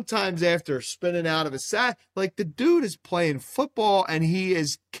 sometimes after spinning out of his sack. Like, the dude is playing football, and he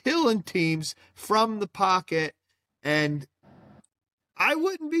is killing teams from the pocket, and I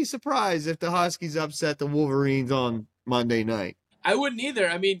wouldn't be surprised if the Huskies upset the Wolverines on Monday night. I wouldn't either.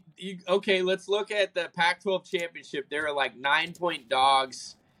 I mean, okay, let's look at the Pac-12 championship. They were like 9-point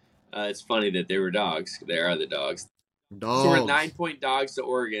dogs. It's funny that they were dogs. They are the dogs. Dogs. So we're 9-point dogs to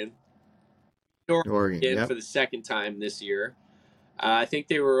Oregon. Oregon, yep. For the second time this year. I think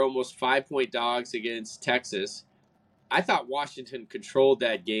they were almost 5-point dogs against Texas. I thought Washington controlled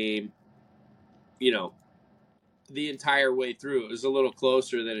that game, the entire way through. It was a little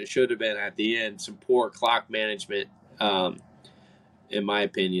closer than it should have been at the end. Some poor clock management. In my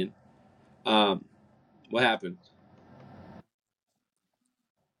opinion. What happened?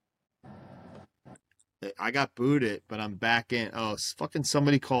 I got booted, but I'm back in. Oh, fucking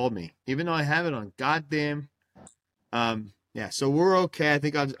somebody called me. Even though I have it on goddamn. Yeah, so we're okay. I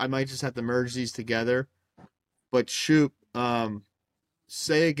think I might just have to merge these together. But Shoop,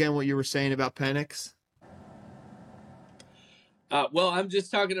 say again what you were saying about Penix. Well, I'm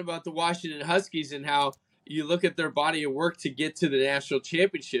just talking about the Washington Huskies and how you look at their body of work to get to the national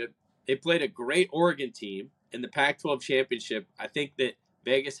championship. They played a great Oregon team in the Pac-12 championship. I think that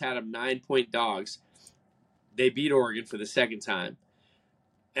Vegas had them 9-point dogs. They beat Oregon for the second time.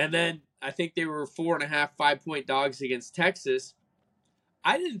 And then I think they were 4.5, 5-point dogs against Texas.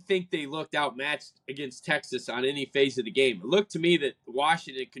 I didn't think they looked outmatched against Texas on any phase of the game. It looked to me that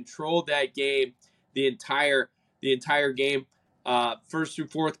Washington controlled that game the entire game. First through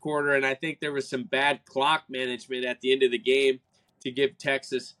fourth quarter, and I think there was some bad clock management at the end of the game to give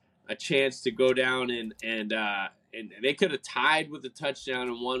Texas a chance to go down and they could have tied with a touchdown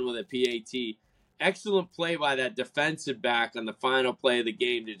and won with a PAT. Excellent play by that defensive back on the final play of the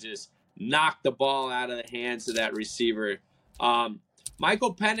game to just knock the ball out of the hands of that receiver.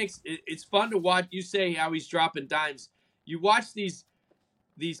 Michael Penix, it's fun to watch. You say how he's dropping dimes. You watch these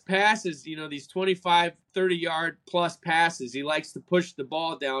passes, these 25, 30-yard plus passes. He likes to push the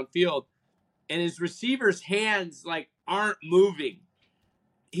ball downfield, and his receivers' hands, aren't moving.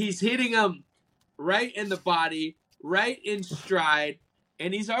 He's hitting them right in the body, right in stride,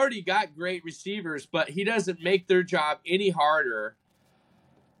 and he's already got great receivers, but he doesn't make their job any harder.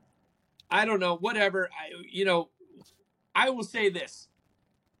 I don't know, whatever. I will say this.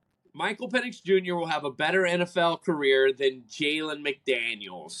 Michael Penix Jr. will have a better NFL career than Jalen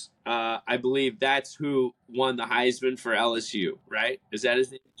McDaniels. I believe that's who won the Heisman for LSU, right? Is that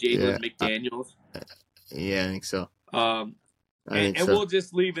his name? Jalen McDaniels? Yeah, I think so. And we'll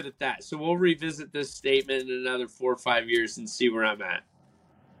just leave it at that. So we'll revisit this statement in another 4 or 5 years and see where I'm at.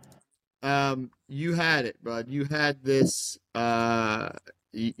 You had it, bud. You had this.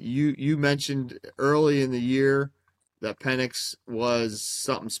 You mentioned early in the year that Penix was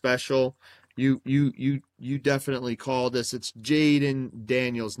something special. You definitely called this. It's Jaden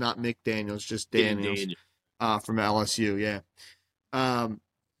Daniels, not McDaniels, just Daniels. From LSU, yeah.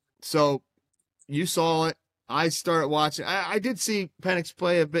 So you saw it. I started watching. I did see Penix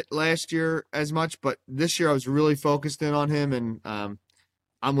play a bit last year as much, but this year I was really focused in on him, and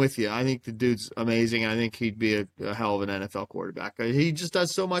I'm with you. I think the dude's amazing. I think he'd be a hell of an NFL quarterback. He just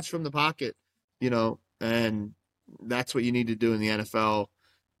does so much from the pocket, and that's what you need to do in the NFL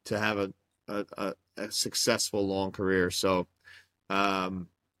to have a successful long career. So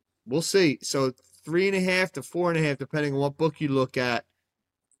we'll see. So 3.5 to 4.5, depending on what book you look at.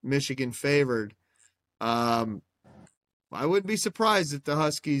 Michigan favored. I wouldn't be surprised if the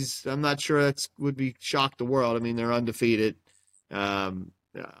Huskies. I'm not sure that would be shock the world. I mean, they're undefeated. I'm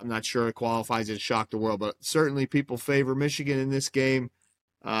not sure it qualifies as shock the world, but certainly people favor Michigan in this game.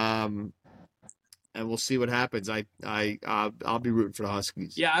 And we'll see what happens. I'll be rooting for the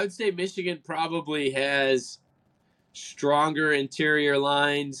Huskies. Yeah, I would say Michigan probably has stronger interior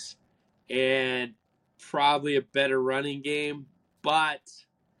lines and probably a better running game, but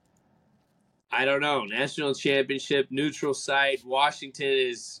I don't know. National championship, neutral site. Washington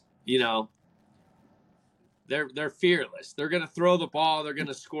is, they're fearless. They're going to throw the ball. They're going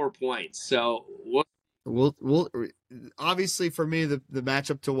to score points. So we'll obviously for me the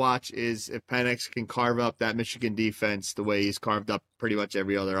matchup to watch is if Penix can carve up that Michigan defense the way he's carved up pretty much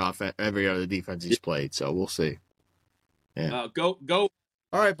every other defense he's played. So we'll see. Yeah. Go. All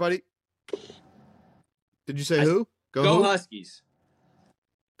right, buddy. Did you say who? Go Huskies.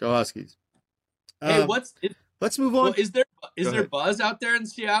 Go Huskies. Hey, let's move on. Well, is there buzz out there in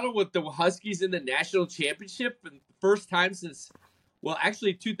Seattle with the Huskies in the national championship? For the first time since, well,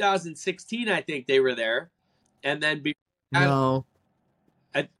 actually 2016, I think they were there, and then no.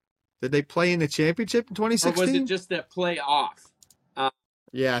 Did they play in the championship in 2016? Or was it just that playoff?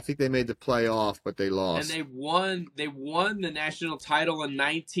 Yeah, I think they made the playoff, but they lost. And they won the national title in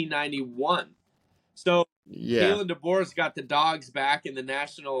 1991. So yeah, Kalen DeBoer's got the Dogs back in the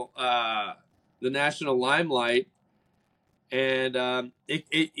national limelight, and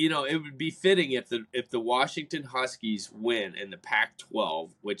it would be fitting if the Washington Huskies win and the Pac-12,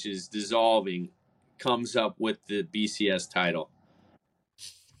 which is dissolving, comes up with the BCS title.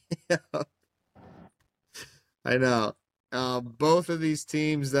 Yeah. I know. Both of these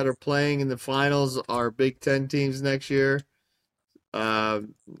teams that are playing in the finals are Big Ten teams next year.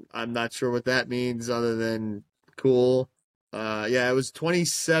 I'm not sure what that means other than cool. It was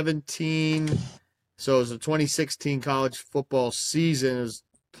 2017. So it was a 2016 college football season. It was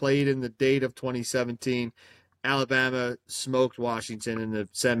played in the date of 2017. Alabama smoked Washington in the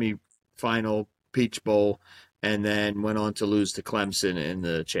semifinal Peach Bowl and then went on to lose to Clemson in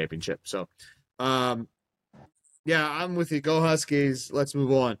the championship. So, yeah, I'm with you. Go Huskies. Let's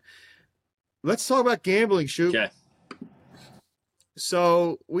move on. Let's talk about gambling, Shoop. Okay.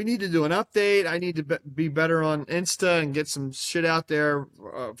 So we need to do an update. I need to be better on Insta and get some shit out there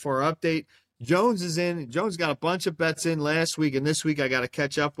for our update. Jones is in. Jones got a bunch of bets in last week, and this week I got to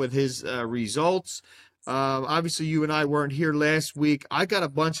catch up with his results. Obviously, you and I weren't here last week. I got a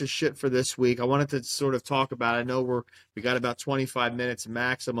bunch of shit for this week. I wanted to sort of talk about it. I know we got about 25 minutes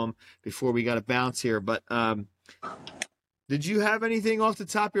maximum before we got to bounce here, but did you have anything off the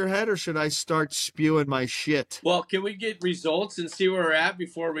top of your head, or should I start spewing my shit? Well, can we get results and see where we're at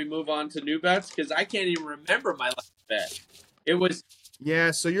before we move on to new bets? Because I can't even remember my last bet. It was...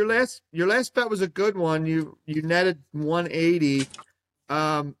 Yeah, so your last bet was a good one. You netted 180.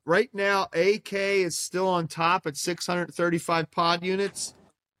 Right now, AK is still on top at 635 pod units.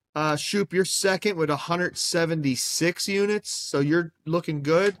 Shoop, you're second with 176 units, so you're looking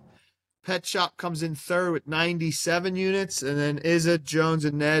good. Pet Shop comes in third with 97 units, and then Izza, Jones,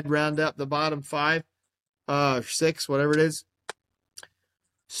 and Ned round up the bottom 6, whatever it is.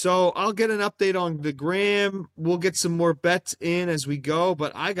 So I'll get an update on the gram. We'll get some more bets in as we go,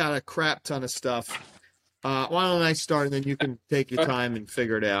 but I got a crap ton of stuff. Why don't I start, and then you can take your time and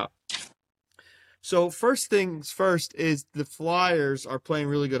figure it out. So first things first is the Flyers are playing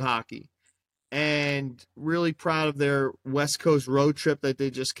really good hockey. And really proud of their West Coast road trip that they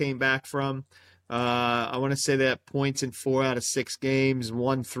just came back from. I want to say they had points in 4 out of 6 games,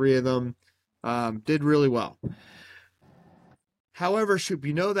 won 3 of them. Did really well. However, Shoop,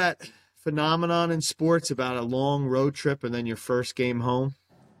 you know that phenomenon in sports about a long road trip and then your first game home?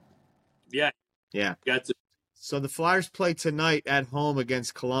 Yeah. Yeah. Got to. So the Flyers play tonight at home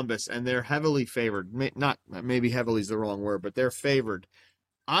against Columbus, and they're heavily favored. Not maybe heavily is the wrong word, but they're favored.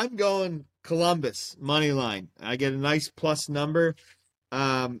 I'm going Columbus, money line. I get a nice plus number.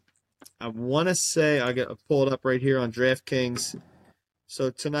 I want to say, I'll pull it up right here on DraftKings. So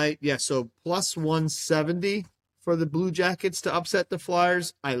tonight, so plus 170 for the Blue Jackets to upset the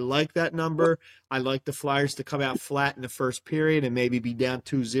Flyers. I like that number. I like the Flyers to come out flat in the first period and maybe be down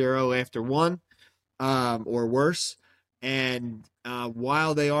 2-0 after 1 or worse. And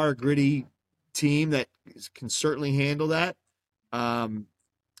while they are a gritty team that can certainly handle that,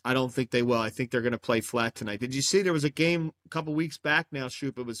 I don't think they will. I think they're going to play flat tonight. Did you see there was a game a couple weeks back now,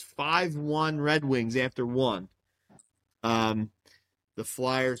 Shoop? It was 5-1 Red Wings after 1. The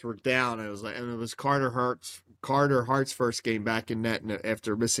Flyers were down. And it was Carter Hurt's Carter Hart's first game back in net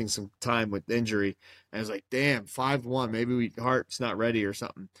after missing some time with injury. And I was like, damn, 5-1. Maybe Hart's not ready or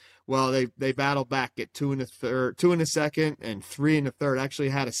something. Well, they battled back at 2 in the third, 2 in the second, and 3 in the third. Actually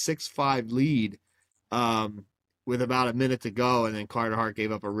had a 6-5 lead with about a minute to go, and then Carter Hart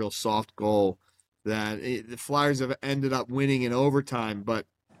gave up a real soft goal that the Flyers have ended up winning in overtime, but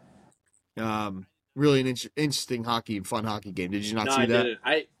really an interesting fun hockey game. Did you not see that?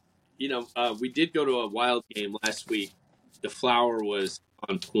 I didn't. We did go to a Wild game last week. The Flower was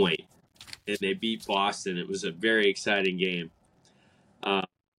on point, and they beat Boston. It was a very exciting game.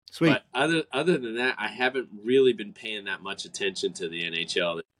 Sweet. But other than that, I haven't really been paying that much attention to the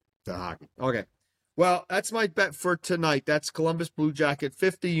NHL. The hockey. Okay. Well, that's my bet for tonight. That's Columbus Blue Jacket,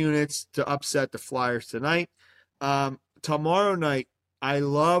 50 units to upset the Flyers tonight. Tomorrow night, I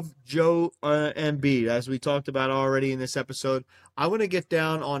love Joe Embiid, as we talked about already in this episode. I want to get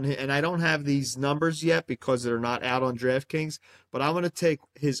down on him, and I don't have these numbers yet because they're not out on DraftKings, but I'm going to take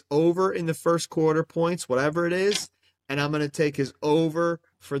his over in the first quarter points, whatever it is, and I'm going to take his over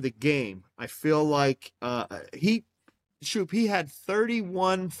for the game. I feel like he had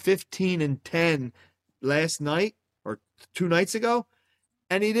 31, 15, and 10 last night or 2 nights ago,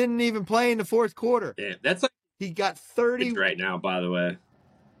 and he didn't even play in the fourth quarter. Yeah, that's like he got 30 right now, by the way.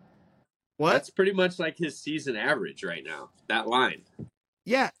 What? That's pretty much like his season average right now, that line.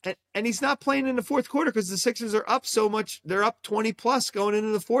 Yeah, and he's not playing in the fourth quarter because the Sixers are up so much. They're up 20+ going into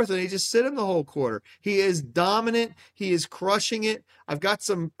the fourth, and they just sit him the whole quarter. He is dominant. He is crushing it. I've got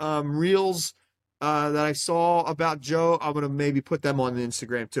some reels that I saw about Joe. I'm going to maybe put them on the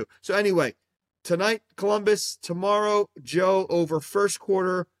Instagram too. So anyway, tonight, Columbus. Tomorrow, Joe over first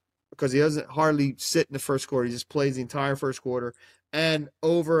quarter because he doesn't hardly sit in the first quarter. He just plays the entire first quarter. And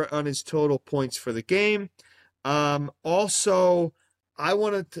over on his total points for the game. Also, I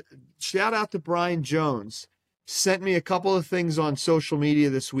wanted to shout out to Brian Jones. Sent me a couple of things on social media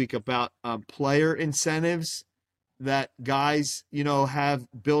this week about player incentives that guys, have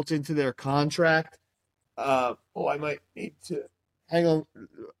built into their contract. I might need to hang on.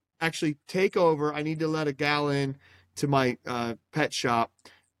 Actually, take over. I need to let a gal in to my pet shop,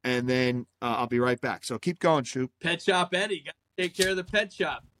 and then I'll be right back. So keep going, Shoop. Pet Shop Eddie, got to take care of the pet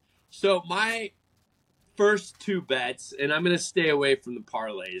shop. So my first 2 bets, and I'm going to stay away from the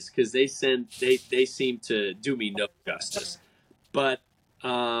parlays because they seem to do me no justice. But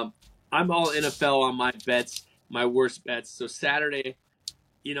I'm all NFL on my bets, my worst bets. So Saturday,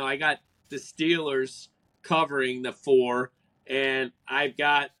 I got the Steelers covering the 4, and I've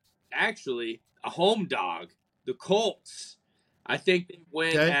got actually a home dog, the Colts. I think they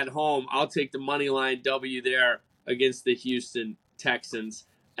win at home. I'll take the money line W there against the Houston Texans.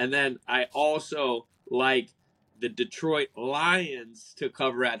 And then I also like the Detroit Lions to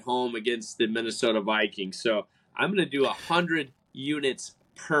cover at home against the Minnesota Vikings. So I'm going to do 100 units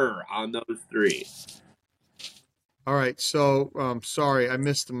per on those 3. All right. So sorry, I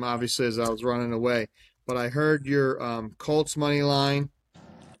missed them obviously as I was running away, but I heard your Colts money line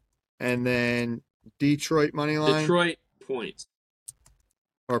and then Detroit money line. Detroit points.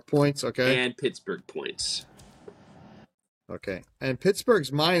 Or points, okay. And Pittsburgh points. Okay. And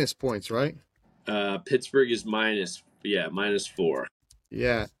Pittsburgh's minus points, right? Pittsburgh is -4.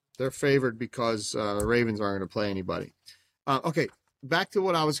 Yeah, they're favored because the Ravens aren't going to play anybody. Okay, back to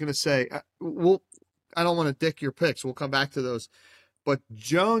what I was going to say. I don't want to dick your picks. We'll come back to those. But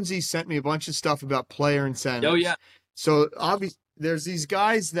Jonesy sent me a bunch of stuff about player incentives. Oh, yeah. So obviously, there's these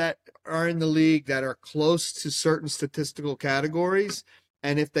guys that are in the league that are close to certain statistical categories,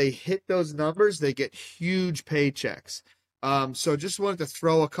 and if they hit those numbers, they get huge paychecks. So just wanted to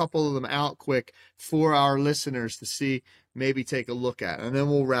throw a couple of them out quick for our listeners to see, maybe take a look at, and then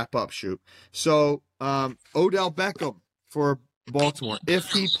we'll wrap up, Shoot. So Odell Beckham for Baltimore, if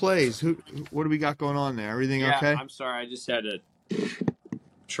he plays, what do we got going on there? Everything okay? I'm sorry, I just had to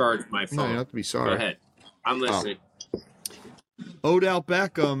charge my phone. No, you don't have to be sorry. Go ahead. I'm listening. Odell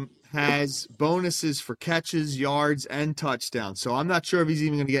Beckham has bonuses for catches, yards, and touchdowns. So I'm not sure if he's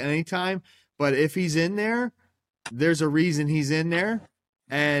even going to get any time, but if he's in there, there's a reason he's in there,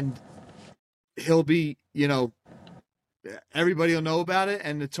 and he'll be, everybody will know about it,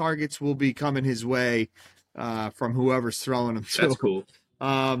 and the targets will be coming his way from whoever's throwing them. That's cool.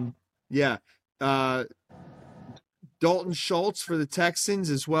 Yeah. Dalton Schultz for the Texans,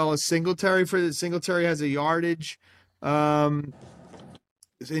 as well as Singletary Singletary has a yardage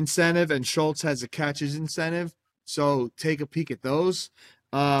incentive, and Schultz has a catches incentive. So take a peek at those.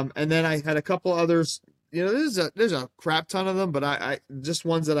 And then I had a couple others. There's a crap ton of them, but I just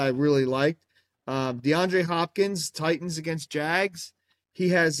ones that I really liked. DeAndre Hopkins, Titans against Jags. He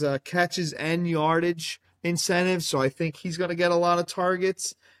has catches and yardage incentive, so I think he's going to get a lot of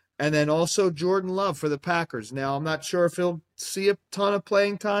targets. And then also Jordan Love for the Packers. Now, I'm not sure if he'll see a ton of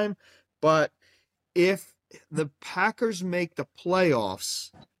playing time, but if the Packers make the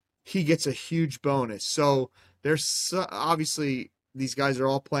playoffs, he gets a huge bonus. So there's obviously these guys are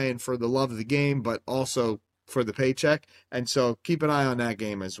all playing for the love of the game, but also for the paycheck. And so keep an eye on that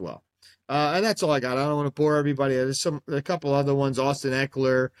game as well. And that's all I got. I don't want to bore everybody. There's a couple other ones. Austin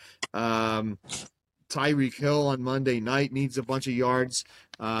Eckler, Tyreek Hill on Monday night needs a bunch of yards.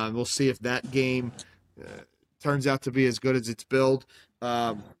 We'll see if that game turns out to be as good as it's billed.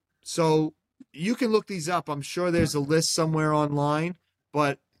 So you can look these up. I'm sure there's a list somewhere online,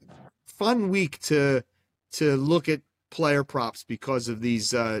 but fun week to look at player props because of these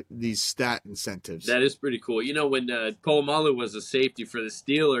stat incentives. That is pretty cool. You know, when Polamalu was a safety for the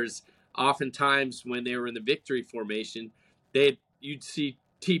Steelers, oftentimes when they were in the victory formation, you'd see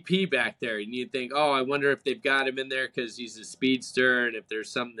TP back there, and you'd think, oh, I wonder if they've got him in there because he's a speedster, and if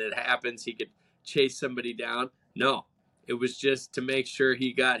there's something that happens, he could chase somebody down. No, it was just to make sure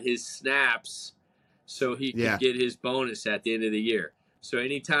he got his snaps so he could get his bonus at the end of the year. So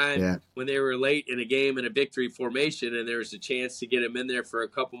anytime when they were late in a game in a victory formation and there was a chance to get him in there for a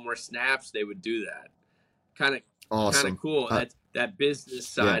couple more snaps, they would do that. Kind of awesome. Kind of cool. That business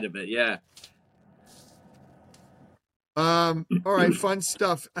side of it, yeah. All right, fun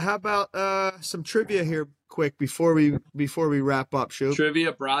stuff. How about some trivia here quick before we wrap up, Shoop?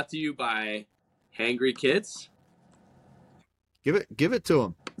 Trivia brought to you by Hangry Kids. Give it to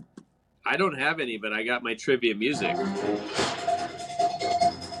them. I don't have any, but I got my trivia music.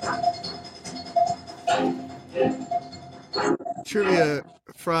 Trivia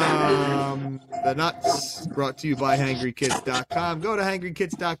from the Nuts, brought to you by HangryKids.com. Go to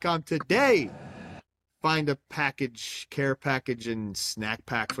HangryKids.com today. Find a care package, and snack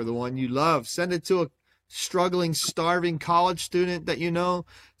pack for the one you love. Send it to a struggling, starving college student that you know.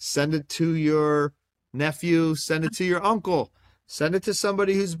 Send it to your nephew. Send it to your uncle. Send it to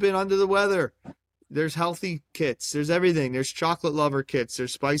somebody who's been under the weather. There's healthy kits. There's everything. There's chocolate lover kits.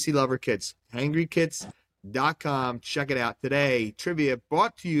 There's spicy lover kits. HangryKids.com. Check it out today. Trivia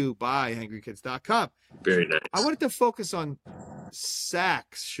brought to you by HangryKids.com. Very nice. I wanted to focus on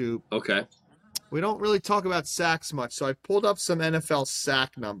sacks, Shoop. Okay. We don't really talk about sacks much, so I pulled up some NFL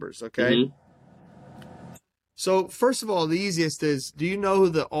sack numbers, okay? Mm-hmm. So, first of all, the easiest is, do you know who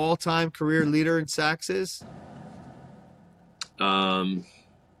the all-time career leader in sacks is? I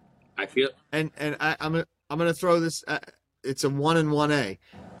feel... And I'm gonna throw this, it's a 1 and 1A.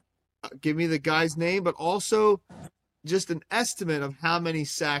 Give me the guy's name, but also just an estimate of how many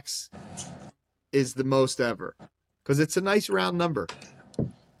sacks is the most ever. Because it's a nice round number.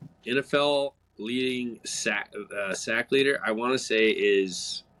 NFL leading sack leader, I want to say,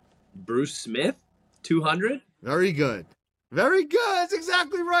 is Bruce Smith, 200. Very good. Very good. That's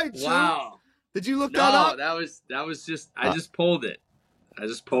exactly right. Wow. Did you look that up? No, that was just, I just pulled it.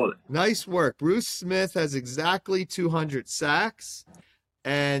 Nice work. Bruce Smith has exactly 200 sacks.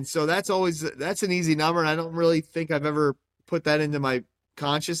 And so that's an easy number. I don't really think I've ever put that into my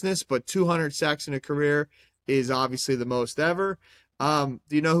consciousness, but 200 sacks in a career is obviously the most ever. Do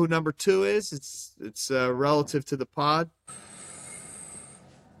you know who number 2 is? It's relative to the pod.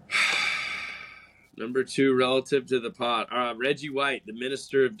 Number 2 relative to the pod. Reggie White, the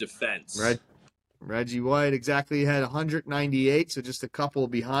Minister of Defense. Right. Reggie White exactly had 198, so just a couple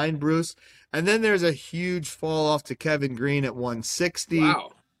behind Bruce. And then there's a huge fall off to Kevin Green at 160.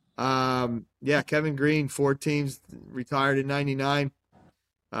 Wow. Kevin Green, 4 teams, retired in 99.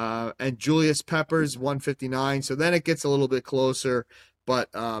 And Julius Peppers, 159. So then it gets a little bit closer.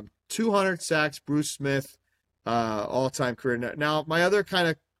 But 200 sacks, Bruce Smith, all-time career. Now, my other kind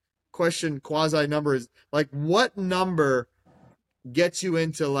of question, quasi number, is, like, what number gets you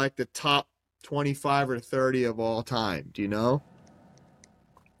into, like, the top 25 or 30 of all time? Do you know?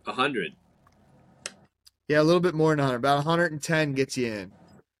 100. Yeah, a little bit more than 100. About 110 gets you in.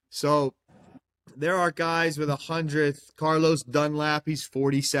 So there are guys with 100th. Carlos Dunlap, he's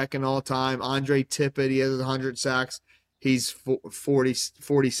 42nd all time. Andre Tippett, he has 100 sacks. He's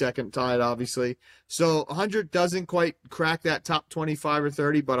 42nd tied, obviously. So 100 doesn't quite crack that top 25 or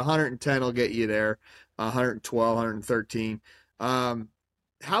 30, but 110 will get you there. 112, 113. How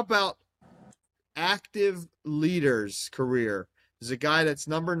about active leaders career? There's a guy that's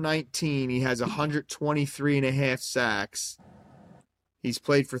number 19. He has 123 and a half sacks. He's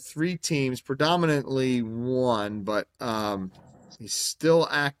played for 3 teams, predominantly 1, but he's still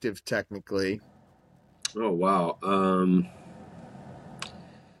active technically. Oh, wow.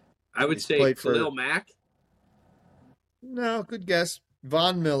 I would say Khalil Mack. No, good guess.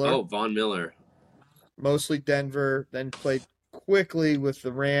 Von Miller. Oh, Von Miller. mostly Denver, then played quickly with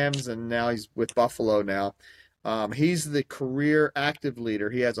the Rams, and now he's with Buffalo now. He's the career active leader.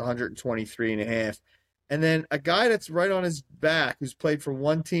 He has 123 and a half. And then a guy that's right on his back who's played for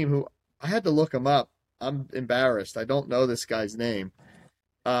one team who I had to look him up. I'm embarrassed. I don't know this guy's name.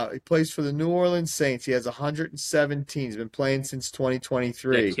 He plays for the New Orleans Saints. He has 117. He's been playing since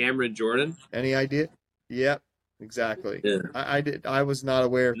 2023. Yeah, Cameron Jordan. Any idea? Yep, exactly. Yeah. I was not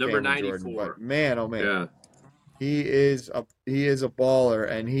aware of Number Cameron 94. Jordan, but man, oh man, Yeah. he is a baller,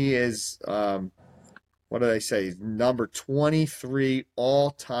 and he is what do they say? He's number 23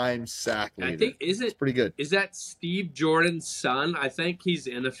 all-time sack leader. I think it's pretty good. Is that Steve Jordan's son? I think he's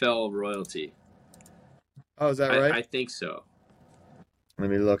NFL royalty. Oh, is that right? I think so. Let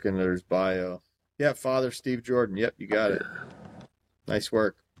me look into his bio. Yeah, father Steve Jordan. Yep, you got it. Nice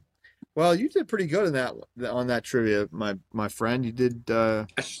work. Well, you did pretty good on that trivia, my friend. You did. I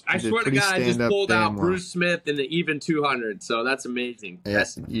swear to God, I just pulled out Bruce Smith in the even 200, so that's amazing.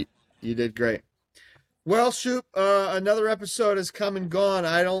 Yes, you did great. Well, Shoop, another episode has come and gone.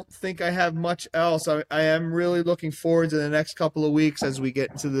 I don't think I have much else. I am really looking forward to the next couple of weeks as we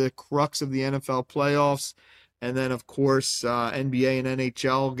get into the crux of the NFL playoffs. And then, of course, NBA and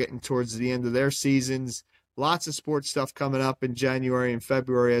NHL getting towards the end of their seasons. Lots of sports stuff coming up in January and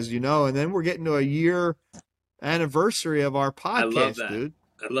February, as you know. And then we're getting to a year anniversary of our podcast, I love that. Dude.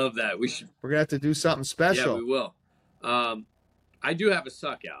 I love that. We're going to have to do something special. Yeah, we will. I do have a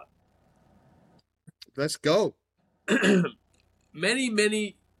suck out. Let's go.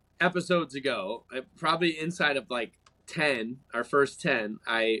 Many episodes ago, probably inside of like 10, our first 10,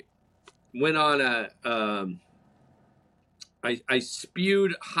 I went on I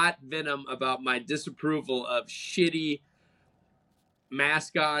spewed hot venom about my disapproval of shitty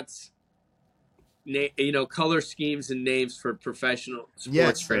mascots, color schemes and names for professional sports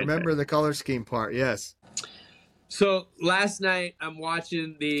Yes, franchise. I remember the color scheme part, yes. So last night, I'm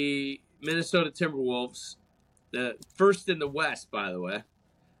watching the Minnesota Timberwolves, the first in the West, by the way.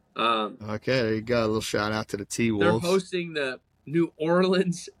 Okay, there you go. A little shout out to the T-Wolves. They're hosting the New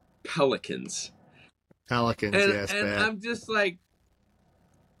Orleans Pelicans. Pelicans, and, yes, and man. I'm just like,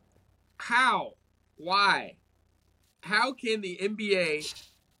 how? Why? How can the NBA?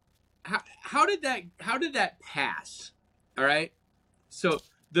 How did that pass? All right. So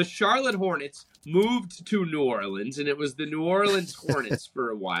the Charlotte Hornets moved to New Orleans, and it was the New Orleans Hornets for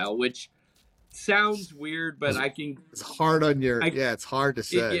a while, which sounds weird, but It's hard on your. It's hard to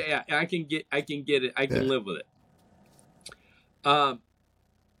say. Yeah, I can get it. I can live with it.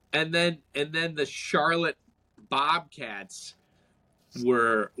 And then the Charlotte Bobcats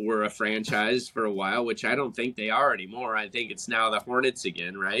were a franchise for a while, which I don't think they are anymore. I think it's now the Hornets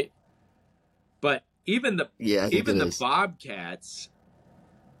again, right? But even the Bobcats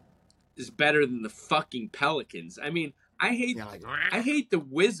is better than the fucking Pelicans. I mean, I hate the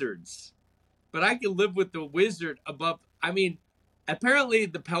Wizards, but I can live with the Wizard above. I mean, apparently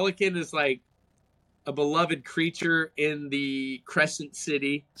the Pelican is like a beloved creature in the Crescent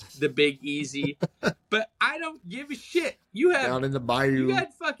City, the Big Easy. But I don't give a shit. You have down in the bayou. You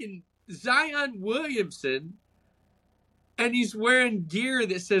got fucking Zion Williamson, and he's wearing gear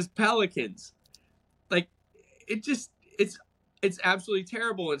that says Pelicans. Like, it's absolutely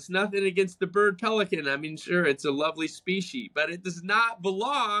terrible. It's nothing against the bird pelican. I mean, sure, it's a lovely species, but it does not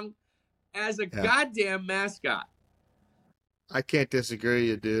belong as a goddamn mascot. I can't disagree with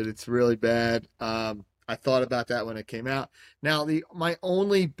you, dude. It's really bad. I thought about that when it came out. Now, my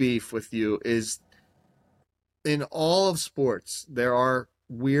only beef with you is in all of sports, there are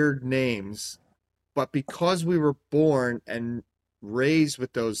weird names, but because we were born and raised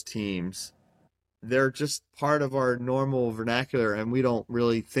with those teams, they're just part of our normal vernacular, and we don't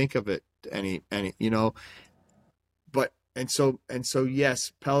really think of it any. But and so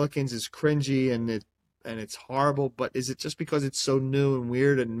yes, Pelicans is cringy and it's horrible. But is it just because it's so new and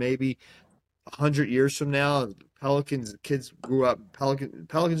weird, and maybe 100 years from now, Pelicans kids grew up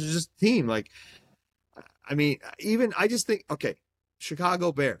Pelicans are just a team? Like, I mean, I just think, okay,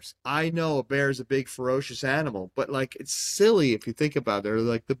 Chicago Bears. I know a bear is a big ferocious animal, but like, it's silly if you think about it. They're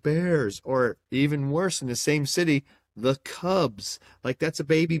like the Bears, or even worse, in the same city, the Cubs. Like, that's a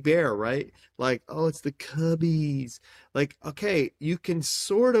baby bear, right? Like, oh, it's the Cubbies. Like, okay, you can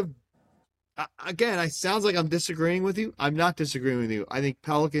sort of. Again, it sounds like I'm disagreeing with you. I'm not disagreeing with you. I think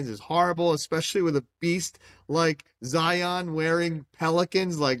Pelicans is horrible, especially with a beast like Zion wearing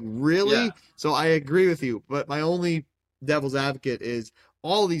Pelicans. Like, really? Yeah. So I agree with you. But my only devil's advocate is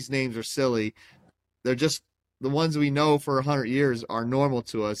all these names are silly. They're just the ones we know for 100 years are normal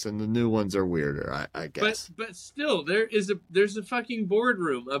to us, and the new ones are weirder, I guess. But still, there's a fucking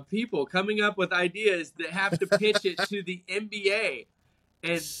boardroom of people coming up with ideas that have to pitch it to the NBA,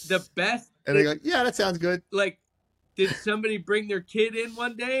 and the best. And they go, yeah, that sounds good. Like, did somebody bring their kid in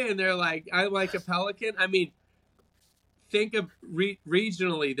one day and they're like, I like a pelican? I mean, think of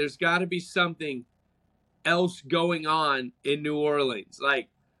regionally. There's got to be something else going on in New Orleans. Like,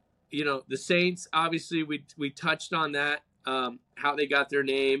 you know, the Saints, obviously we touched on that, how they got their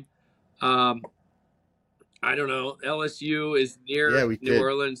name. I don't know. LSU is near New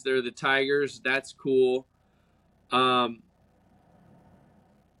Orleans. They're the Tigers. That's cool.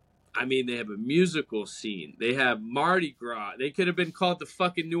 I mean, they have a musical scene. They have Mardi Gras. They could have been called the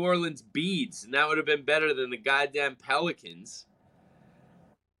fucking New Orleans Beads, and that would have been better than the goddamn Pelicans.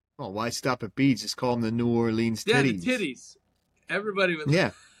 Oh, why stop at beads? Just call them the New Orleans Titties. Yeah, the Titties. Everybody would.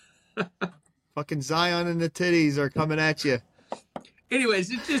 Yeah. Fucking Zion and the Titties are coming at you. Anyways,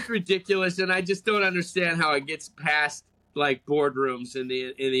 it's just ridiculous, and I just don't understand how it gets past like boardrooms in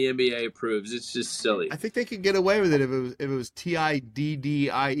the NBA approves. It's just silly. I think they could get away with it if it was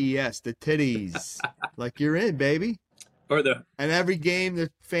TIDDIES, the Titties. Like, you're in, baby. And every game the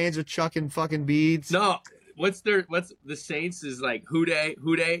fans are chucking fucking beads. No. What's the Saints is like who they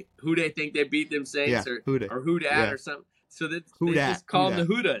think they beat them Saints, yeah, or who dat or something. So they just call them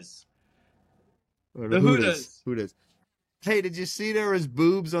the Hoodas. The Hoodas. Hey, did you see there was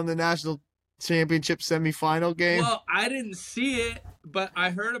boobs on the national championship semifinal game? Well, I didn't see it, but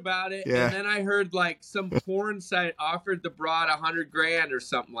I heard about it, yeah. And then I heard like some porn site offered the broad $100,000 or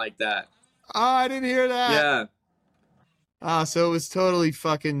something like that. Oh, I didn't hear that. Yeah. So it was totally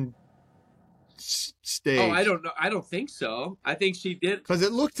fucking staged. Oh, I don't know. I don't think so. I think she did. Because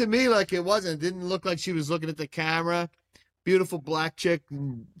it looked to me like it wasn't. It didn't look like she was looking at the camera. Beautiful black chick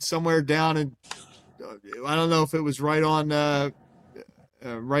somewhere down in, I don't know if it was right on the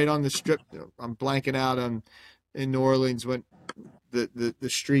strip. I'm blanking out on in New Orleans when the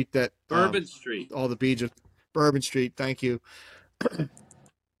street that Bourbon Street. All the beads of Bourbon Street. Thank you.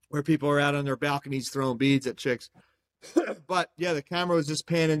 Where people are out on their balconies throwing beads at chicks. But yeah, the camera was just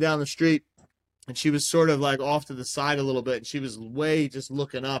panning down the street, and she was sort of like off to the side a little bit, and she was way just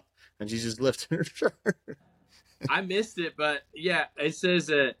looking up, and she's just lifting her shirt. I missed it, but yeah, it says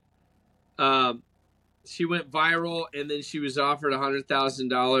that she went viral, and then she was offered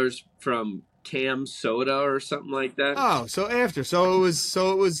 $100,000 from Cam Soda or something like that. Oh, so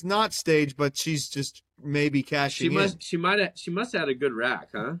it was not staged, but she's just maybe cashing in. She must have had a good rack,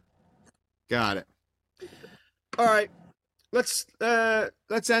 huh? Got it. All right, let's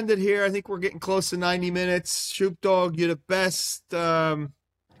end it here. I think we're getting close to 90 minutes. Shoop Dog, you're the best.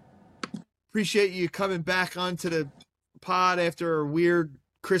 Appreciate you coming back onto the pod after a weird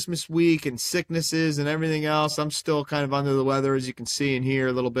Christmas week and sicknesses and everything else. I'm still kind of under the weather, as you can see and hear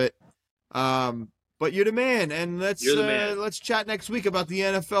a little bit. But you're the man, and let's chat next week about the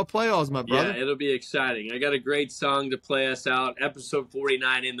NFL playoffs, my brother. Yeah, it'll be exciting. I got a great song to play us out. Episode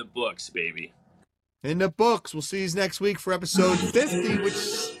 49 in the books, baby. In the books. We'll see you next week for episode 50,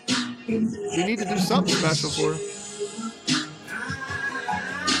 which we need to do something special for.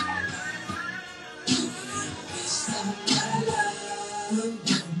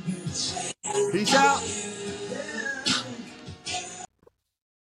 Peace out.